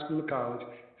 straight from high school to college,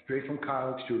 straight from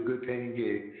college to a good paying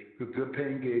gig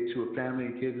to a family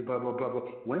and kids, blah, blah, blah, blah,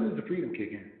 when does the freedom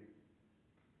kick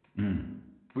in?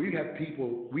 We have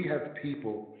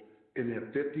people in their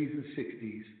 50s and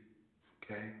 60s,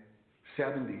 okay,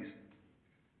 70s,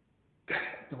 that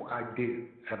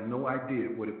have no idea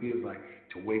what it feels like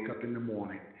to wake up in the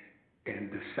morning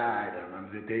and decide on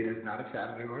the day that's not a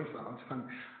Saturday or a Sunday,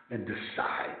 and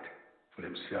decide for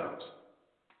themselves.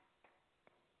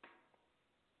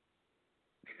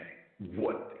 Okay,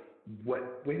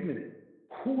 wait a minute,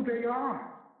 who they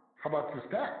are. How about just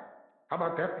that? How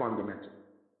about that fundamental?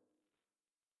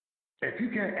 If you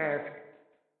can't ask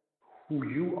who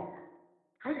you are,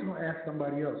 how are you going to ask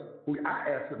somebody else? I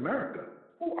asked America,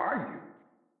 who are you?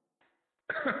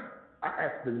 I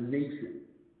asked the nation,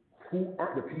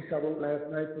 the piece I wrote last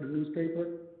night for the newspaper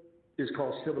is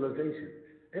called Civilization.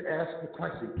 It asks the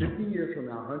question, 50 years from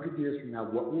now, 100 years from now,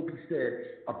 what will be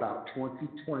said about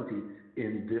 2020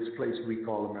 in this place we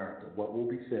call America? What will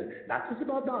be said? Not just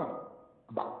about Donald,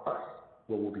 about us.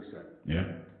 What will be said? Yeah.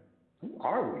 Who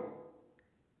are we?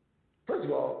 First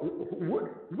of all,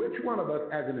 which one of us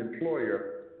as an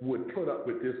employer would put up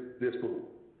with this fool?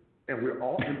 And we're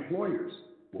all employers.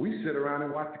 We sit around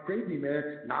and watch the crazy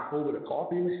man knock over the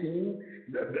coffee machine,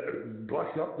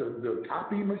 bust up the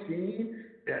copy machine,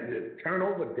 and turn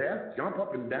over desks, jump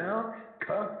up and down,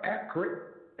 cuss, act crazy.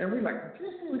 And we like, did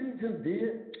you see what he just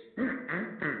did?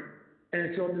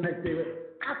 And so the next day,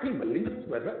 I can't believe it.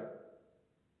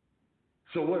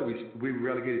 So what are we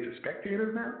relegated to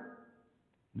spectators now?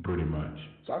 Pretty much.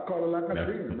 So I call it like I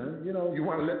see it, man. You know, you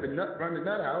want to let the nut run the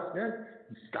nut house, then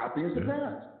stop being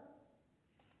surprised.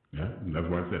 Yeah, and that's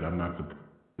why I said I'm not surprised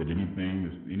that anything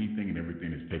and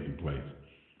everything is taking place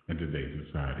in today's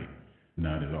society.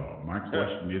 Not at all. My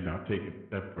question is, I'll take it a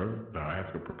step further. I'll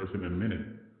ask a person in a minute,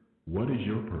 what is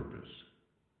your purpose?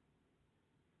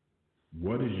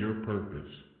 What is your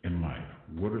purpose in life?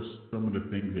 What are some of the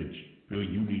things that you feel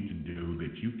you need to do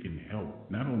that you can help,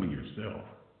 not only yourself,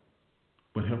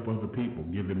 but help other people,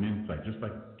 give them insight. Just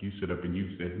like you sit up and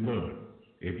you said, look,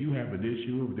 if you have an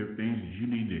issue, if there are things that you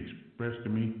need to express to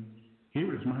me,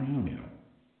 here is my email.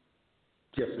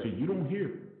 Yes, sir. So you don't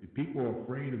hear, people are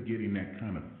afraid of getting that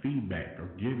kind of feedback or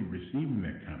receiving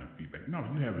that kind of feedback. No,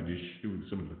 if you have an issue with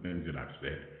some of the things that I've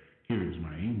said, here is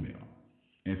my email.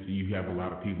 And so you have a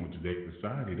lot of people in today's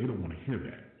society, they don't want to hear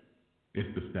that.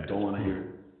 It's the status quo. Don't want to hear it.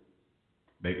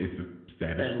 It's the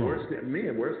Status quo.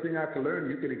 Worst thing I can learn,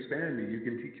 you can expand me, you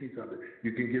can teach me something,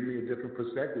 you can give me a different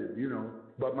perspective, you know.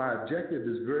 But my objective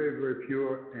is very, very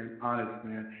pure and honest,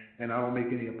 man. And I don't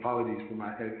make any apologies for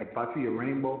my. If I see a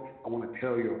rainbow, I want to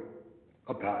tell you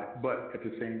about it. But at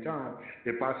the same time,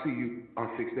 if I see you on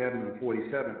 6th Avenue and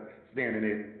 47th standing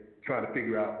there trying to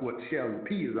figure out what shell the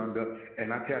P is under,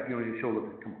 and I tap you on your shoulder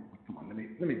and come on,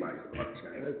 let me buy you some lunch,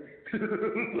 man.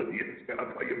 You spend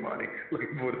up all your money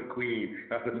looking for the queen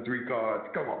out of the 3 cards.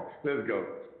 Come on, let's go.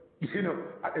 You know,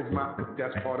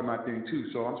 that's part of my thing too.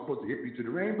 So I'm supposed to hip you to the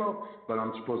rainbow, but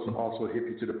I'm supposed to also hip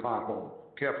you to the pothole.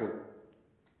 Careful.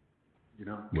 You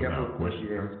know, Without careful. question.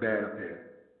 Yeah, it's bad up there.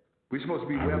 We're supposed to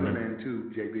be weathermen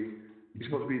too, JB. We're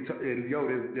supposed to be,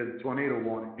 there's a tornado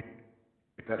warning.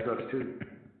 That's us too.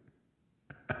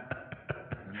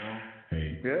 You know?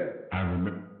 Hey, yeah.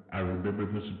 I remember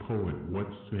this poet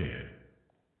once said,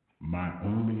 "My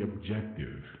only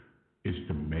objective is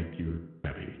to make you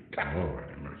happy." Lord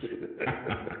have mercy.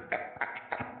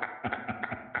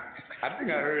 I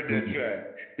think I heard that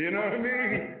track. You know what I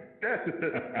mean?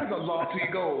 That's a lofty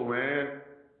goal, man.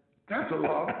 That's a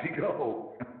lofty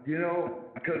goal. You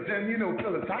know, because then, you know,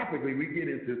 philosophically, we get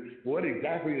into what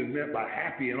exactly is meant by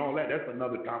happy and all that. That's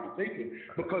another conversation.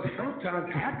 Because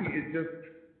sometimes happy is just,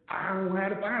 I don't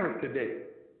have a virus today.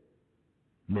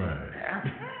 Right.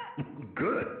 Happy.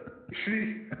 Good.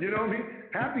 See, you know what I mean?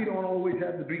 Happy don't always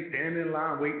have to be standing in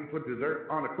line waiting for dessert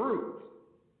on a cruise.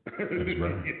 That's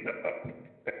right.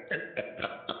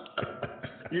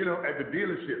 You know, at the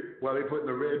dealership while they're putting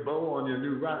a red bow on your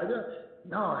new ride.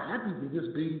 No, happy to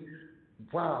just be,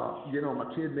 wow, you know,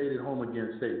 my kid made it home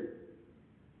again safe.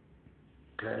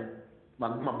 Okay? My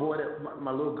boy,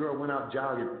 my little girl went out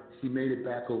jogging. She made it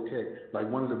back okay. Like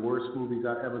one of the worst movies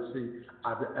I've ever seen.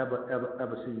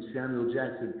 Samuel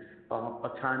Jackson, A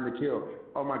Time to Kill.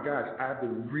 Oh my gosh, I have to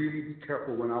really be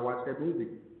careful when I watch that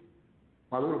movie.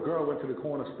 My little girl went to the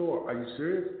corner store. Are you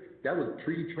serious? That was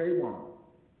pre-Trayvon.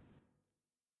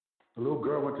 The little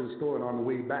girl went to the store, and on the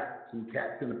way back, some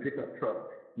cats in a pickup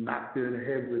truck knocked her in the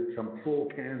head with some full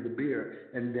cans of beer,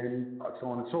 and then so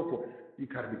on and so forth. You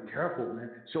got to be careful, man.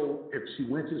 So if she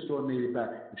went to the store and made it back,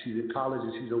 if she's in college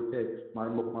and she's okay, my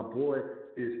boy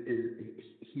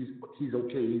he's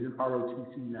okay. He's in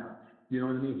ROTC now. You know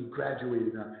what I mean? He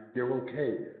graduated now. They're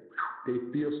okay. They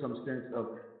feel some sense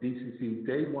of decency.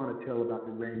 They want to tell about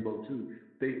the rainbow too.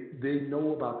 They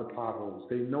know about the potholes.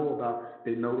 They know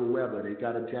the weather. They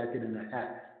got a jacket and a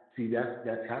hat. See, that's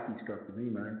happy stuff to me,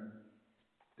 man.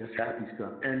 That's happy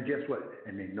stuff. And guess what?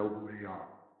 And they know who they are.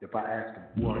 If I ask them,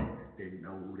 boy, they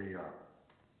know who they are.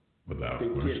 Without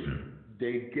question.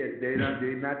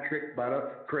 They're not tricked by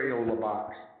the Crayola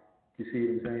box. You see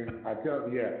what I'm saying? I tell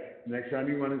you, yeah. Next time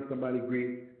you run into somebody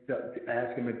green,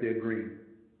 ask them if they're green.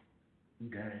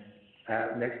 Okay.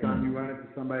 Next time you run into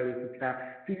somebody that's a child,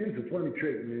 see, it's a funny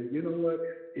trick, man. You know what?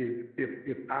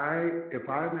 If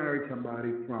I marry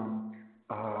somebody from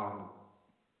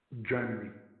Germany,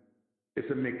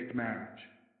 it's a mixed marriage.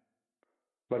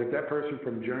 But if that person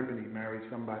from Germany marries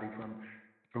somebody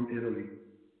from Italy,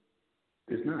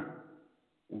 it's not.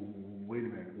 Wait a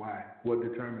minute. Why? What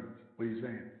determines? What are you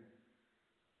saying?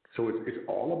 So it's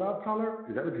all about color?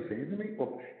 Is that what you're saying to me?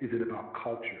 Or is it about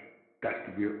culture? That's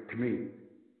the real, to me.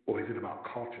 Or is it about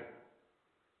culture?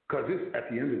 Because at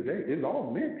the end of the day, it's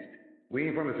all mixed. We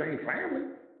ain't from the same family.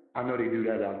 I know they do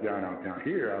that out down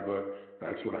here, but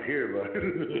that's what I hear. But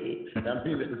I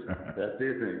mean, that's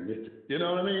their thing. You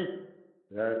know what I mean?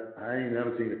 I ain't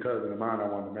never seen a cousin of mine I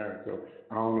wanted to marry, so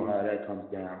I don't know how that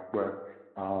comes down.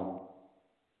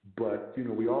 But you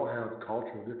know, we all have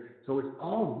cultural, so it's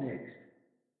all mixed.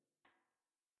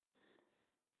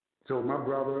 So my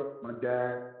brother, my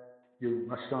dad,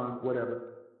 my son, whatever,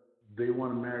 they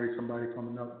want to marry somebody from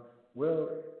another. Well,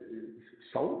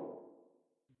 so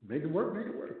make it work, make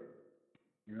it work.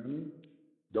 You know what I mean?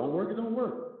 Don't work, it don't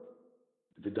work.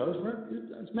 If it does work,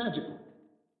 it's magical.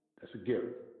 That's a gift.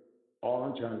 All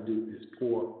I'm trying to do is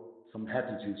pour some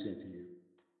happy juice into you.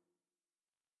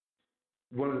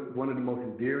 One of the most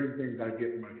endearing things I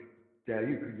get from my dad,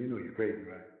 you know you're crazy,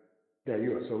 right? Dad,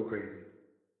 you are so crazy.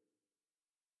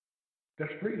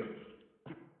 That's freedom.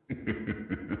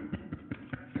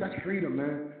 That's freedom,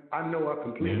 man. I know I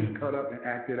completely cut up and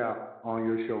acted out on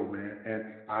your show, man. And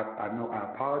I know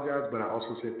I apologize, but I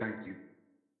also said thank you.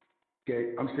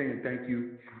 Okay? I'm saying thank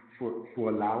you for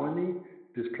allowing me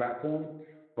this platform,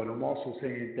 but I'm also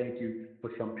saying thank you for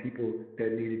some people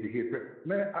that needed to hear it.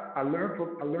 Man, I learned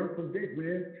from Dick,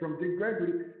 man, from Dick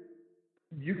Gregory.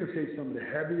 You can say some of the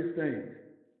heaviest things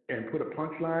and put a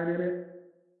punchline in it.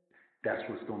 That's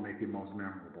what's going to make it most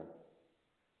memorable.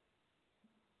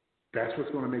 That's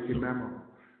what's going to make it memorable.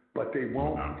 But they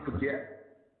won't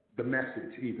forget the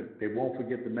message either. They won't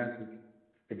forget the message.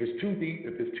 If it's too deep,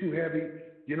 if it's too heavy,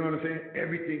 you know what I'm saying?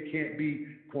 Everything can't be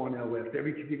Cornel West.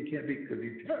 Everything can't be, because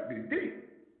he's deep.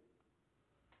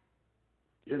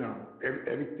 You know,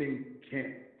 everything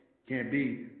can't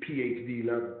be PhD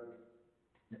level.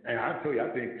 And I tell you, I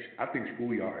think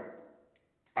schoolyard.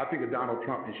 I think of Donald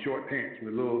Trump in short pants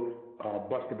with little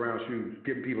Buster Brown shoes,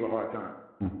 giving people a hard time.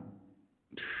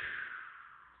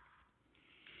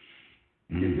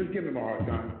 Yeah, just give him a hard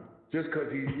time. Just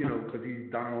because he's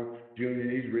Donald Jr.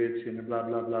 and he's rich and blah,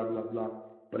 blah, blah, blah, blah.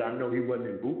 But I know he wasn't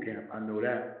in boot camp. I know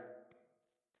that.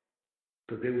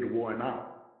 Because they would have wore him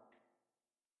out.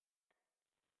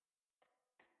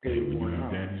 They would have worn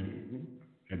out.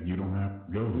 And you don't have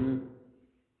to go.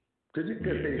 Could you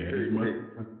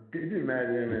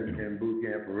imagine him in boot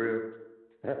camp for real?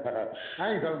 I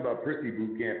ain't talking about prissy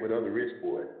boot camp with other rich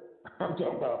boys. I'm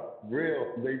talking about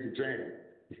real basic training.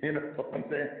 You know what I'm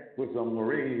saying? With some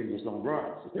Marines or some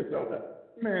grunts.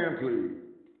 Man, please.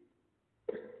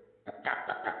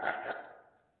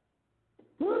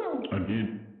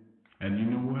 Again, and you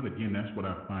know what? Again, that's what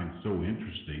I find so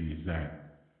interesting is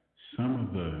that some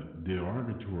of the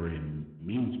derogatory and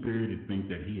mean-spirited things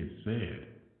that he has said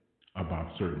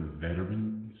about certain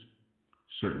veterans,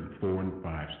 certain 4- and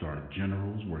 5-star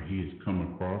generals, where he has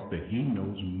come across that he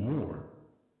knows more.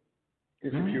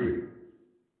 Insecurity.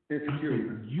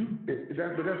 Insecurity.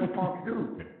 But that's what punks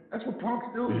do. That's what punks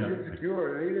do. Yeah. He's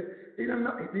insecure.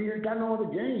 He ain't got no other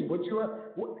game.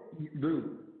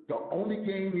 Dude, the only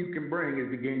game you can bring is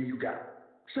the game you got.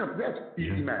 Simple. That's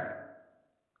easy math.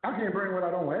 I can't bring what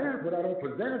I don't have, what I don't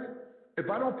possess. If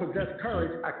I don't possess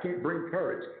courage, I can't bring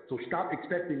courage. So stop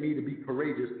expecting me to be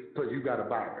courageous because you got a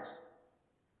virus.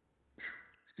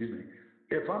 Excuse me.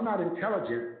 If I'm not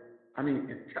intelligent,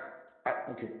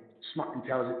 smart,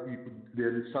 intelligent,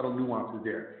 there's subtle nuances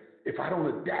there. If I don't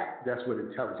adapt, that's what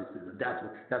intelligence is.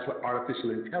 That's what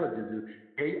artificial intelligence is.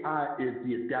 AI is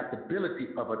the adaptability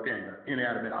of a thing, an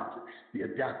inanimate object. The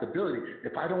adaptability.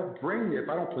 If I don't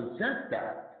possess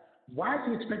that, why are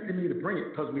you expecting me to bring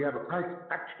it? Because we have a crisis.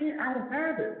 I don't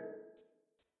have it.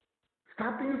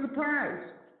 Stop being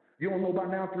surprised. You don't know by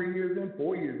now 3 years in,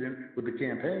 4 years in with the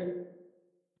campaign.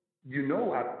 You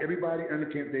know, everybody in the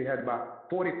campaign, they had about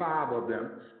 45 of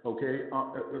them, okay,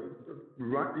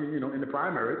 in the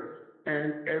primaries,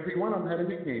 and every one of them had a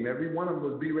nickname. Every one of them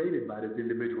was berated by this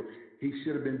individual. He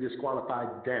should have been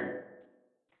disqualified then.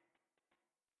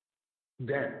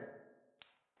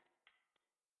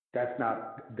 That's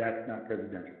not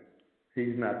presidential.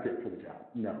 He's not fit for the job.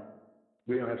 No,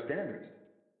 we don't have standards.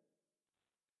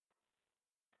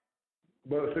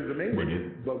 Well, it's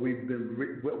amazing. But we've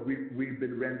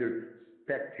been rendered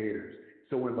spectators.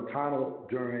 So when McConnell,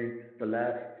 during the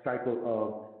last cycle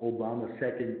of Obama's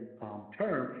second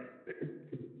term,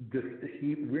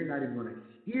 we're not even going to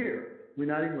hear. We're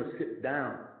not even going to sit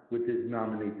down with this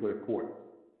nominee for the court.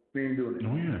 We ain't doing it.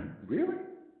 Oh yeah.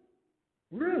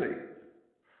 Really?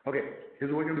 Okay.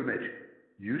 Here's what we're going to do, Mitch.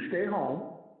 You stay home.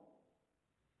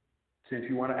 Since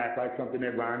you want to act like something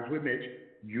that rhymes with Mitch,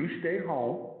 you stay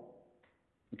home.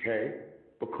 Okay,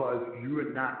 because you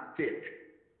are not fit.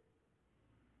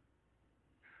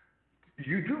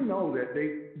 You do know that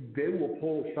they will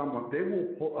pull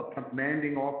a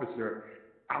commanding officer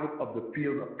out of the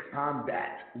field of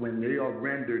combat when they are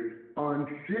rendered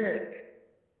unfit.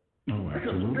 Oh,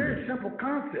 absolutely. It's a very simple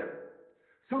concept.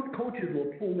 Some coaches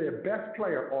will pull their best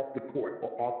player off the court or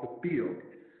off the field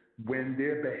when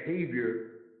their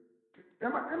behavior.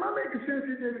 Am I making sense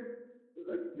here,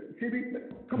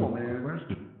 David? Come on, man.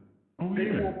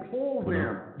 They will pull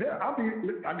them.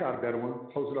 I got a better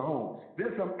one closer to home.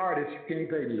 There's some artists you can't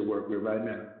pay me to work with right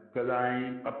now because I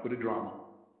ain't up for the drama.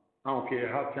 I don't care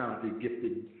how talented,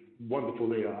 gifted, wonderful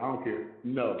they are. I don't care.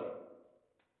 No.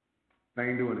 I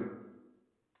ain't doing it.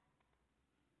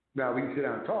 Now, we can sit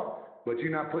down and talk, but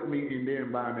you're not putting me in their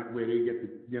environment where they get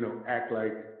to, act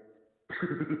like,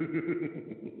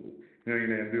 you're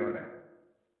not doing that.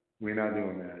 We're not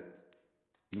doing that.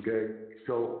 Okay?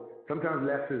 So, sometimes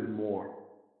less is more.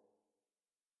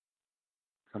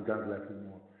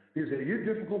 You say, you're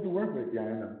difficult to work with. Yeah,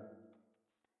 I know.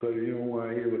 Because you don't want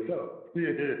to hear what's up.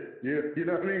 Yeah. You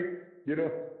know what I mean?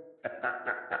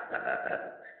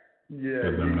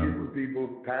 You're using people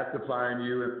pacifying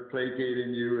you and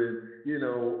placating you and,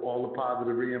 all the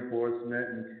positive reinforcement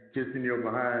and kissing your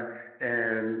behind.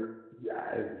 And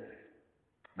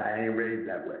I ain't raised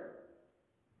that way.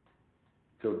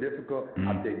 So difficult,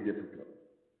 I take difficult.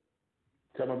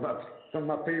 Some of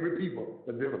my favorite people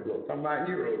are difficult. Some of my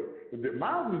heroes.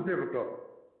 Miles was difficult.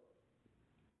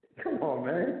 Come on,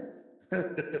 man.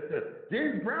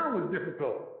 James Brown was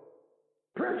difficult.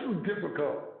 Prince was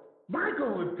difficult.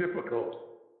 Michael was difficult.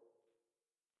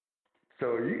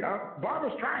 So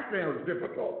Barbra Streisand was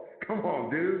difficult. Come on,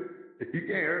 dude. You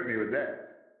can't hurt me with that.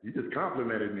 You just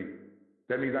complimented me.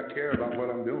 That means I care about what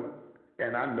I'm doing.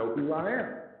 And I know who I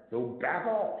am. So back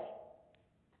off.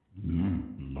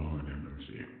 Lord have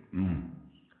mercy.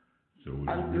 So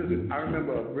I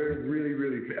remember a really,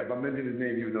 really, if I mention his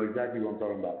name, you know exactly what I'm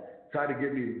talking about. Tried to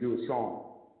get me to do a song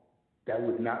that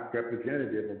was not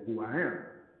representative of who I am.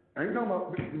 I ain't talking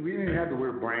about, we didn't have the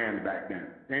word brand back then.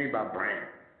 It ain't about brand.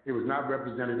 It was not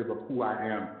representative of who I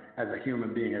am as a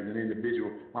human being, as an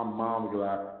individual. My mom was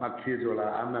alive. My kids are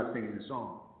alive. I'm not singing the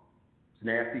song. It's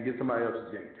nasty. Get somebody else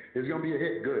to sing it. It's going to be a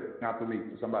hit. Good. Not for me,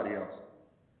 for somebody else.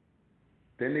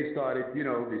 Then they started in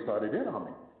on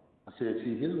me. I said,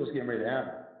 see, here's what's getting ready to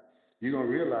happen. You're going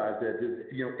to realize that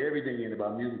everything ain't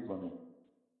about music for me.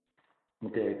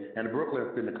 Okay? And the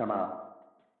Brooklyn's going to come out.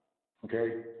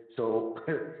 Okay? So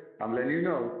I'm letting you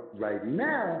know, right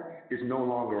now, it's no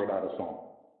longer about a song.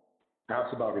 Now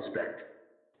it's about respect.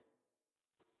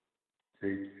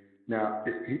 See? Now,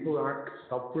 if people aren't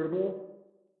comfortable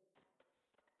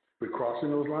with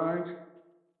crossing those lines,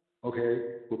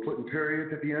 okay, we're putting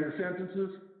periods at the end of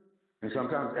sentences and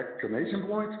sometimes exclamation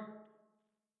points,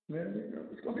 then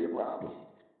it's going to be a problem.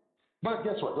 But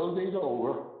guess what? Those days are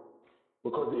over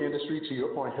because the industry, to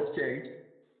your point, has changed.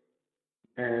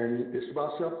 And it's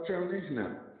about self-determination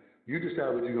now. You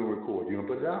decide what you're going to record. You're going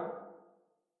to put it out?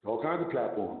 All kinds of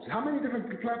platforms. How many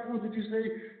different platforms did you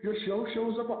say your show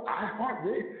shows up on?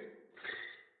 iHeartRadio.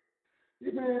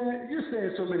 Man, you're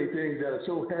saying so many things that are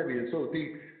so heavy and so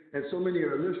deep, and so many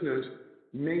of our listeners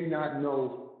may not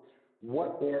know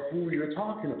what or who you're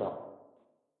talking about.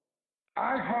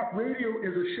 iHeartRadio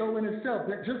is a show in itself.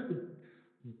 That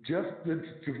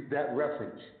that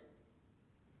reference.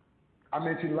 I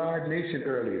mentioned Live Nation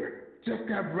earlier. Just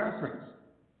that reference.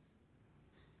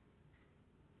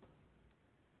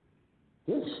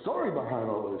 There's a story behind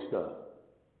all of this stuff.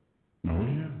 Oh,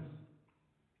 yeah.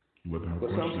 But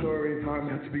some stories aren't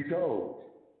meant to be told.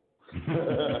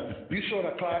 You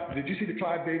saw did you see the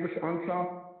Clive Davis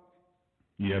unsung?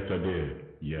 Yes, I did.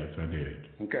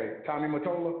 Okay. Tommy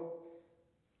Mottola?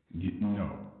 No,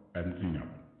 I haven't seen that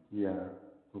one. Yeah.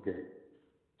 Okay.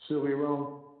 Sylvia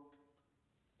Rome?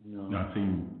 No. I've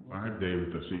seen Clive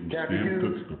Davis. I've seen Kathy Sam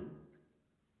Hughes? Cooke.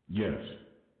 Yes.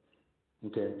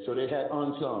 Okay. So they had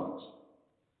unsung.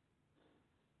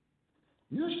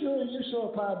 You sure you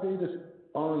saw Clive Davis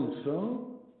unsung?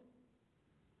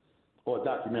 Or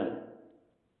documentary?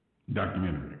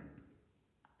 Documentary.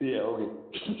 Yeah, okay.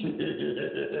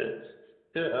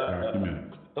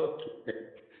 Documentary. Okay.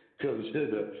 Because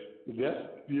that's,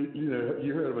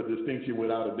 you heard of a distinction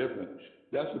without a difference.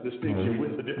 That's a distinction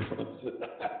with a difference.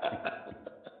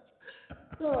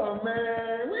 Oh,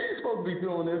 man, we ain't supposed to be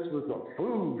doing this with some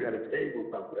food at a table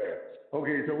somewhere.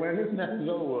 Okay, so when this night is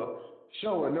over,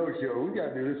 show or no show, we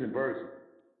got to do this in person.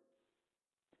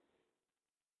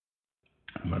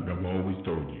 Like I've always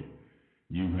told you,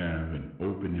 you have an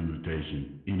open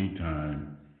invitation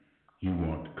anytime you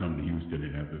want to come to Houston.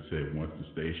 And as I said, once the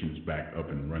station is back up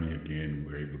and running again,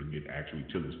 we're able to get actually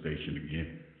to the station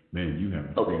again, man, you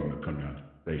have the freedom to come down to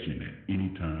the station at any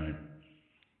time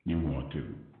you want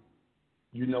to.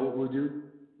 You know what we'll do?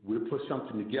 We'll put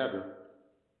something together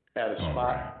at a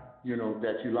spot,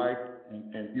 that you like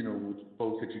and with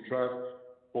folks that you trust,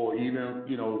 or even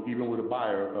with a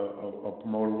buyer, a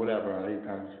promoter, whatever.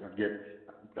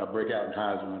 I break out in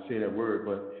highs when I say that word,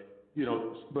 but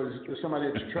it's somebody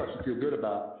that you trust, you feel good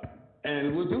about,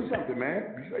 and we'll do something,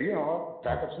 man.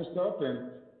 Pack up some stuff and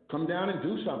come down and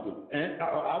do something. And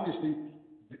obviously,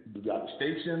 we got the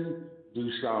station, do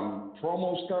some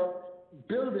promo stuff,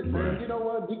 build it, man. You know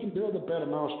what? We can build a better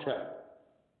mousetrap.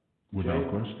 Without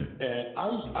question. And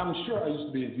I'm sure I used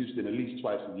to be in Houston at least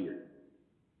twice a year.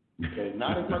 Okay,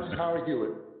 not as much as Howard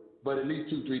Hewitt, but at least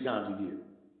 2-3 times a year.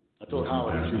 I told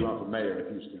Howard he should run for mayor of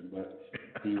Houston, but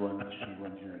he wasn't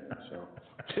hearing it. So,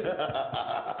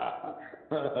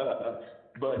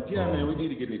 but yeah, man, we need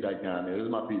to get me back down there. This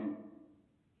is my people.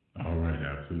 All right,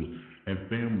 absolutely. And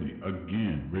family,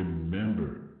 again,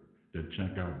 remember to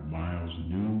check out Miles'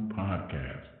 new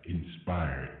podcast,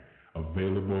 Inspired,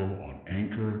 available on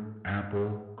Anchor,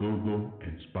 Apple, Google,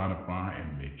 and Spotify.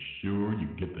 And make sure you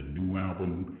get the new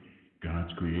album,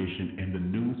 God's Creation, and the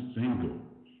new single,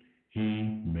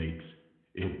 He Makes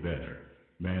It Better.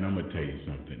 Man, I'm going to tell you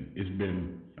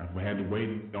something. I've had to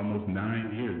wait almost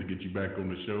 9 years to get you back on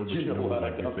the show. But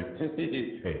like they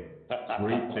say, hey,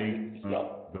 great things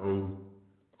those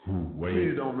who wait.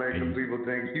 Please don't make some people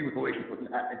think you waiting for 9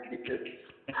 years.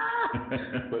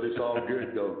 But it's all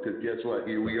good, though, because guess what?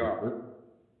 Here we are.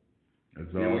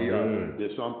 That's Here all we are. good.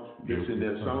 There's some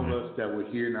of us that were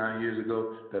here 9 years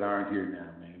ago that aren't here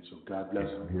now, man. So God bless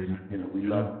them. You know, we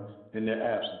love them in their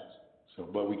absence. So,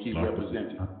 but we keep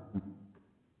representing.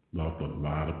 Lost a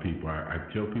lot of people. I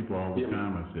tell people all the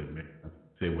time. I said, man,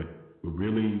 what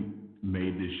really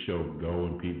made this show go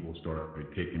and people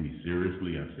started taking me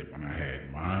seriously. I said when I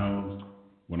had Miles,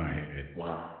 when I had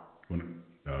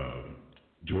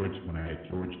George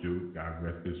Duke, God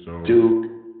rest his soul. Duke.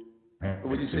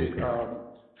 What do you say?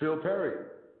 Phil Perry.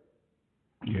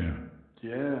 Yeah.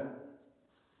 Yeah.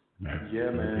 Man.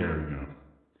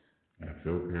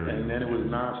 Phil Perry. And then it was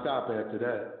nonstop after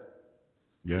that.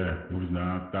 Yeah, it was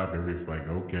nonstop. It was like,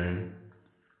 okay.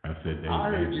 I said, I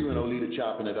heard you and Olita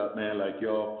chopping it up, man, like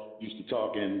y'all used to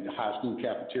talk in the high school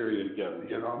cafeteria together.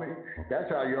 You know what I mean? That's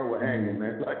how y'all were hanging,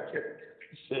 man. Like,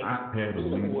 I had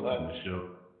Olita on the show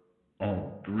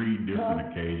on 3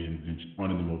 different occasions, and she's one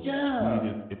of the most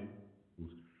sweetest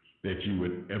that you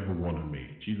would ever want to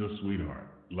meet. She's a sweetheart.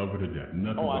 Love her to death.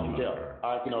 Nothing I can but love tell. her.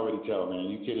 I can already tell, man.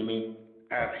 You kidding me?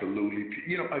 Absolutely.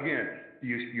 You know, again,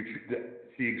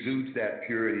 she exudes that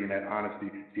purity and that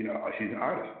honesty. You know, she's an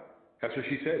artist. That's what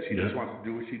she says. She just wants to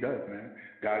do what she does, man.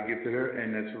 God gifted her,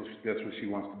 and that's what she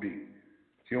wants to be.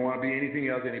 She don't want to be anything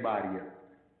else, anybody else.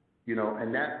 You know,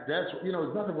 and that's you know,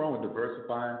 there's nothing wrong with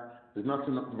diversifying. There's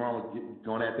nothing wrong with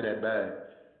going after that bag.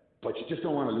 But you just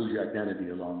don't want to lose your identity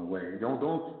along the way. Don't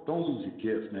lose your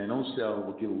gift, man. Don't sell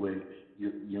or give away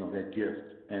you know that gift.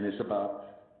 And it's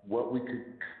about what we can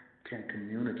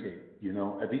communicate. You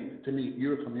know, to me,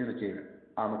 you're a communicator.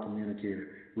 I'm a communicator.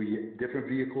 We different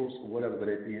vehicles or whatever, but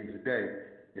at the end of the day,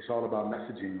 it's all about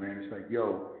messaging, man. It's like,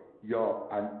 y'all,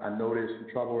 I know there's some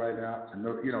trouble right now. I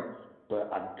know, you know,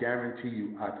 but I guarantee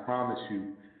you, I promise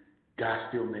you, God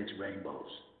still makes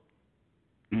rainbows.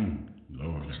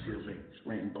 Lord, he still makes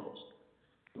rainbows.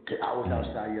 Okay, I was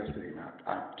outside yesterday, man.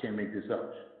 I can't make this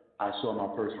up. I saw my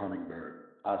first hummingbird.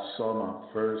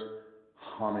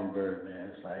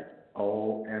 Man. It's like,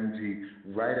 OMG,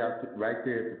 right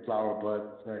there at the flower bud.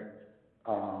 It's like, I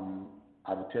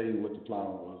would tell you what the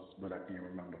flower was, but I can't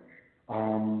remember.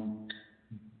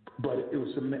 But it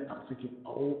was I'm thinking,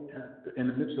 in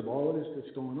the midst of all of this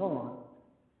that's going on,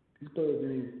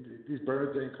 these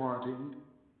birds ain't quarantined.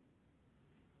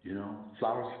 You know,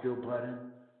 flowers are still budding,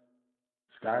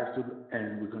 sky is still,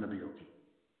 and we're gonna be okay.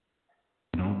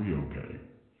 We'll be okay.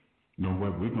 You know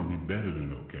what? We're gonna be better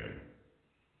than okay.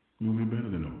 We'll be better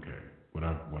than okay.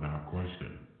 Without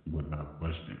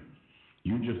question.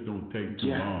 You just don't take too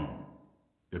long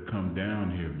to come down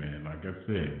here, man. Like I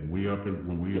said,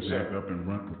 when we back up and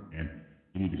running, and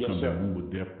you need to come down, we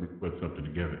will definitely put something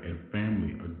together. And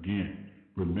family, again,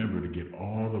 remember to get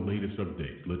all the latest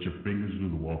updates. Let your fingers do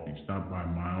the walking. Stop by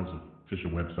Miles'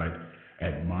 official website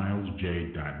at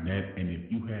milesj.net. And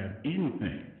if you have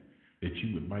anything that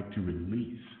you would like to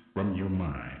release from your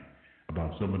mind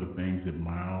about some of the things that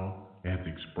Miles has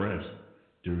expressed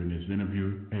during this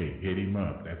interview, hey, hit him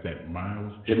up. That's at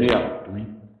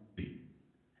milesj3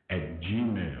 at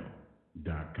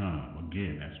gmail.com.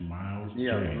 Again, that's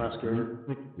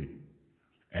milesj3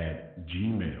 at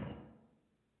gmail.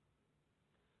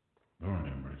 Lord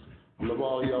have mercy. Love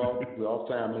all y'all. We're all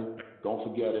family. Don't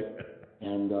forget it.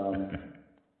 And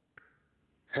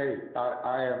hey,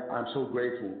 I'm so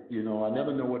grateful. You know, I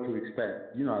never know what to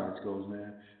expect. You know how this goes,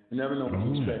 man. I never know what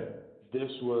to expect.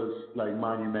 This was like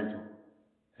monumental,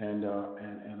 and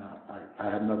I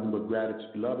have nothing but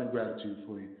gratitude, love and gratitude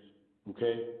for you.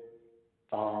 Okay.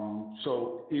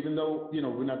 So even though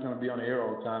we're not going to be on the air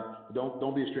all the time,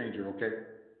 don't be a stranger. Okay.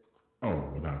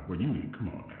 Oh, well, you come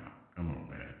on now. Come on,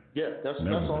 man. Yeah, that's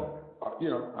all.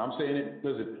 I'm saying it.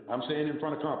 Listen, I'm saying it in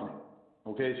front of company.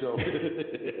 Okay, so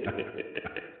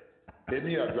hit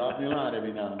me up, drop me a line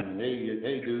every now and then.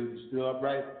 Hey, dude, you still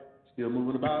upright? Still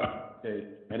moving about? Okay,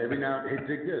 and every now and then,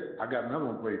 hey, dig this. I got another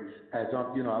one for you. As I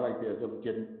like this. I'm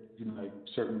getting like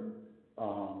certain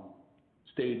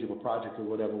stage of a project or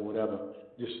whatever.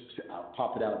 Just I'll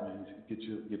pop it out, man. Get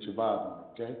your vibe on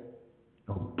it. Okay.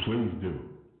 Oh, please do.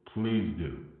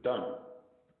 Done.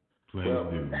 Please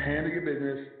do. Handle your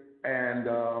business. And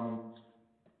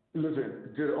listen,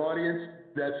 to the audience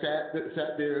that sat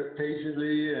there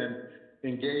patiently and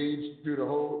engaged through the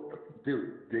whole,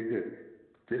 dude, dig this.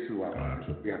 This is what I want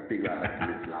to do. We got to figure out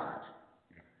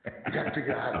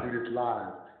how to do this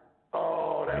live.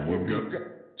 Oh, that would be good.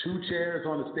 2 chairs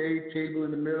on the stage, table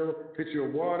in the middle, pitcher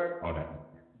of water. Oh, that.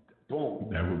 Boom.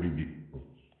 That would be beautiful.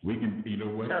 We can, you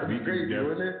know what? That would be crazy,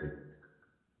 wouldn't it?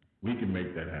 We can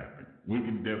make that happen. We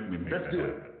can definitely make that happen. Let's do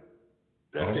it.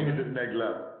 Let's take it to the next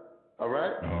level. All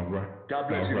right? All right. God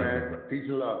bless you, man. Peace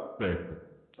and love. Thank you.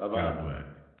 Bye-bye. God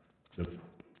bless.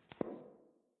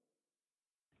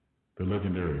 the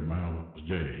legendary Miles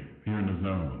Jaye, here in the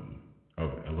zone of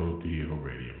LOTL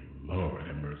Radio. Lord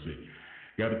have mercy.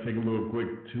 Got to take a little quick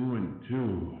 2 and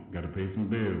 2. Got to pay some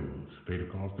bills, pay the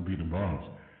cost to be the boss.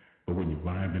 But when you're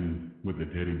vibing with the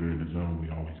Teddy Bear in the zone,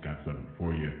 we always got something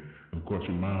for you. Of course,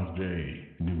 from Miles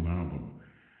Jaye, new album,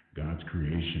 God's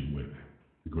Creation with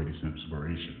the greatest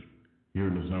inspiration, here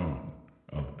in the zone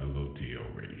of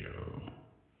LOTL Radio.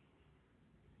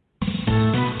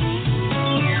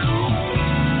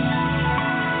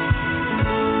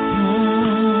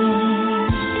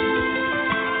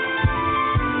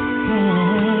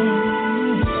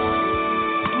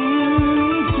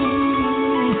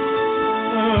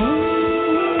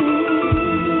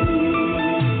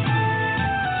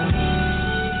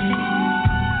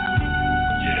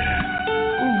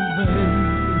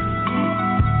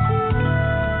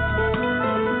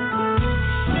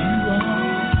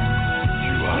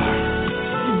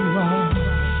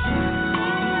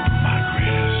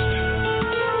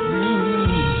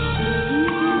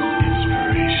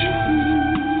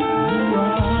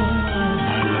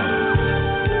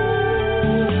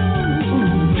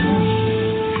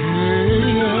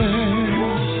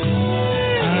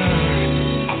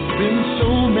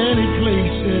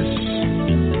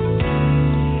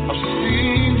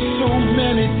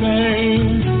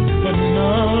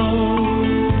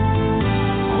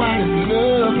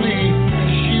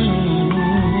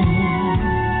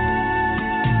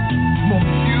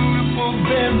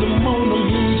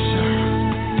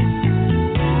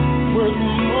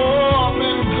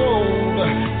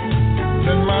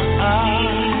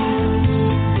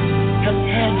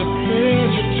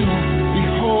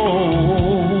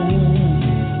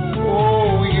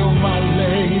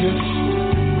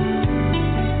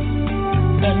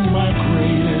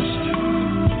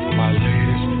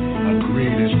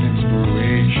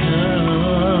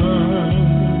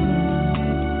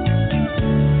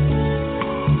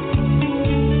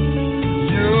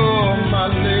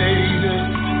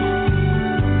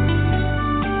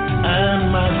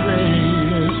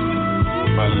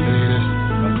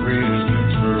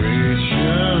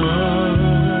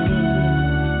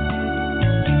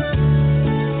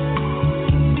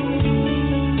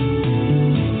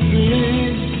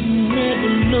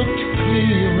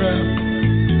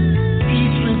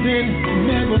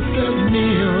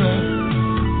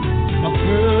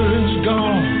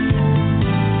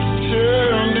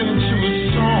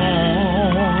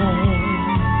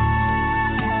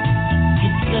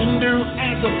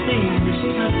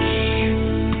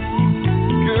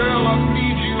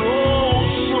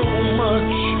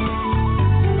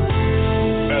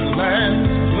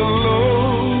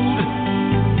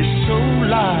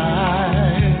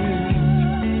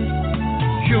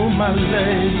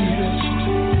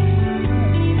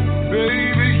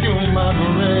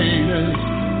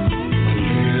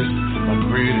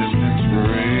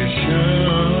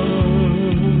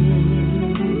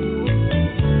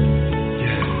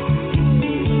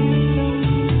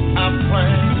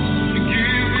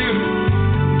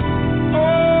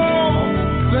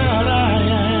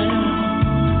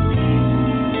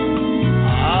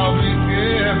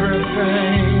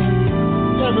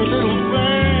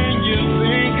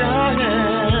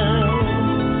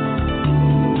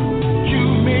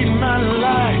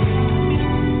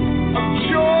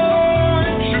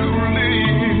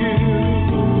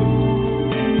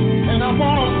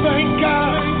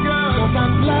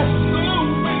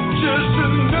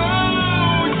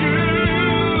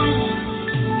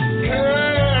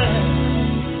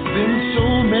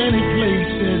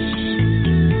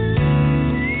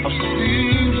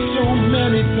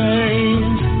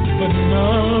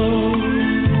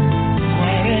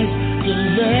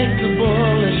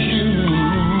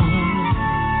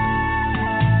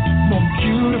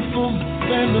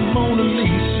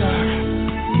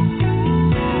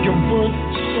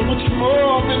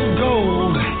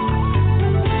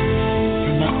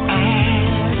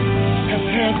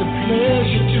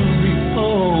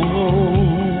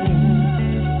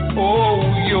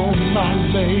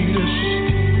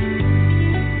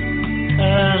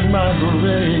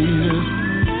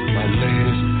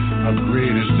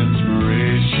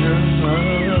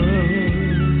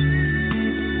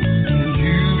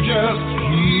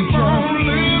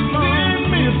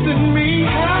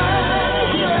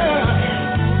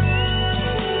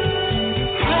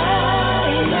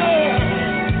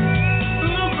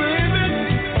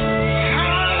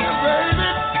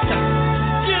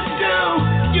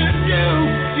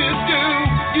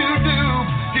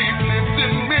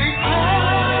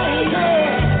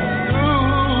 Higher,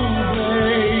 ooh,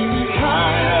 baby,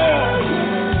 higher.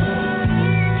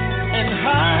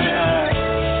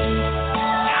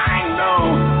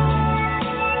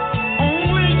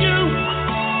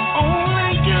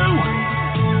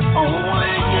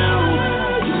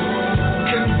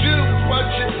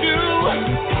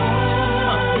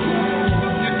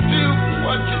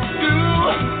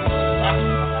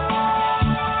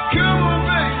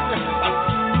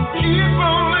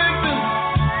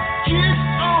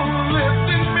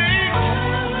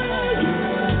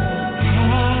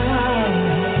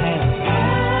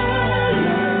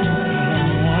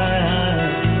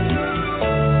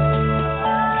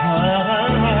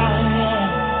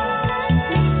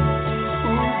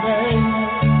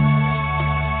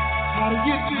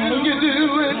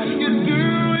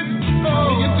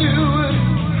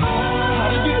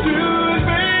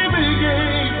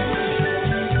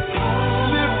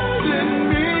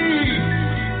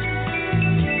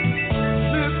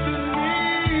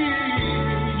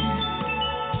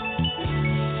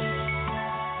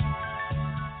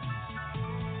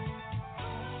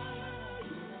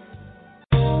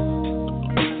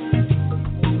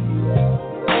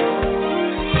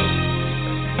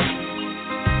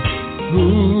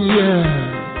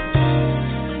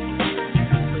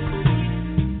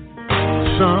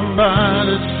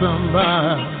 somebody.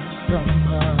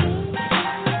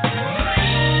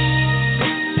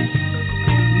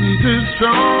 This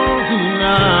song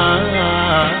I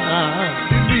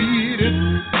need it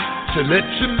to let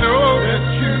you know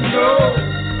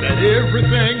that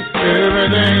everything's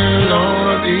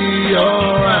gonna be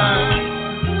alright.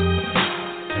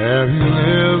 Have you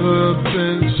ever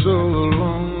been so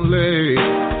lonely?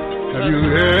 Have you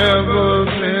ever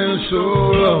been so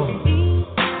low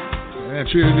that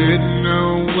you didn't know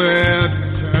where to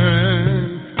turn?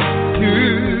 You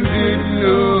didn't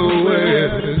know where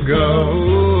to go.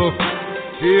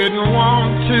 Didn't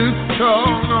want to call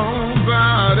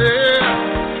nobody.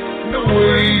 No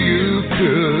way you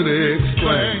could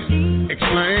explain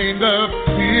the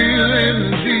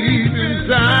feelings deep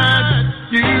inside.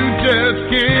 You just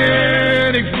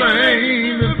can't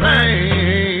explain the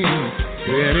pain.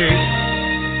 Then it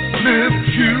lifts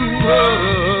you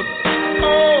up.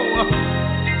 Oh,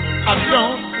 I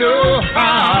don't know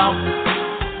how,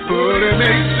 but it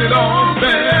makes it all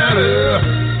better.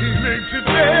 It makes it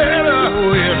better.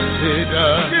 Oh, yes, it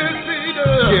does. Yes, it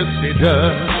does. Yes, it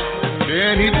does.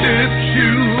 Then he lifts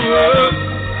you up.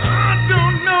 I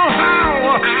don't know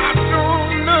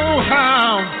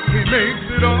how. He makes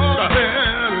it all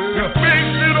better. He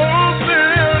makes it all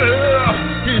better.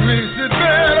 He makes it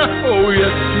better. Oh,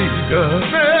 yes, he does.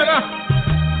 Better.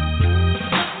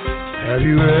 Have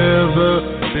you ever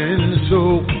been so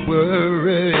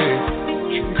worried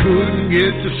you couldn't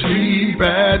get to sleep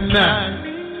at night?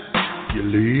 You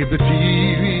leave the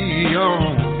TV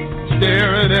on,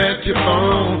 staring at your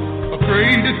phone,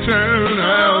 afraid to turn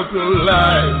out the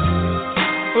light.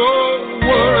 Oh,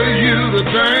 what are you to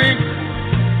think?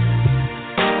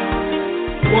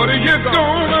 What are you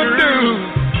gonna do?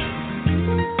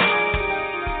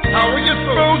 How are you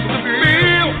supposed to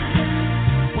feel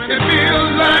when it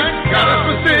feels like God has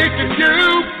forsaken you?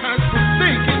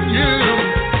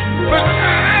 But I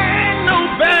ain't no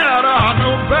better,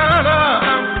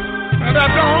 and I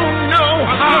don't know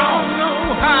how.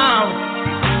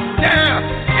 Yeah,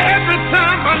 every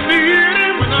time I need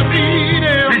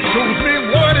him, he shows me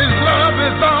what his love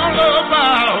is all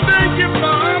about. Thank you,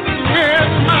 Father. Yes,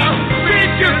 my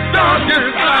biggest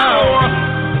darkest hour.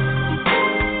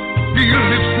 He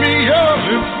lifts me up,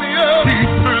 he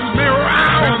turns me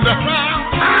around.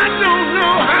 I don't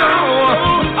know how.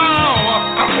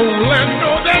 I only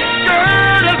know that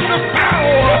God has the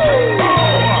power.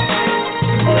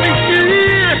 He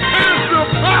has the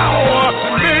power to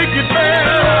make it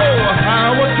better.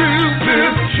 Power to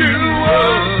lift you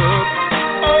up.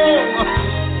 Oh,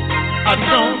 I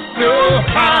don't know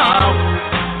how,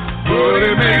 but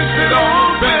it makes it all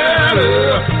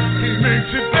better. He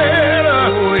makes it better.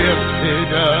 Oh, yes, he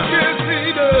does. Yes,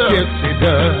 he does. Yes, he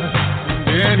does.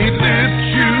 And he lifts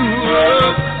you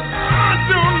up. I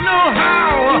don't know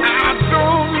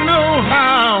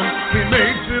how. He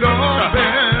makes it all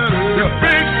better. He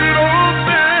makes it all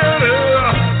better.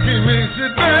 He makes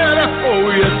it better.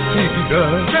 Oh, yes, he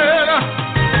does. Better.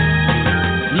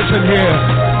 Listen here.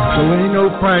 So ain't no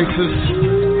prices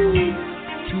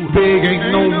too big,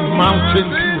 ain't no mountain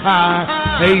too high,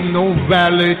 ain't no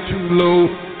valley too low,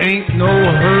 ain't no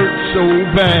hurt so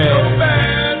bad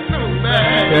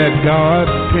that God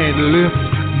can't lift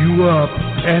you up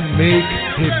and make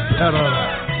it better.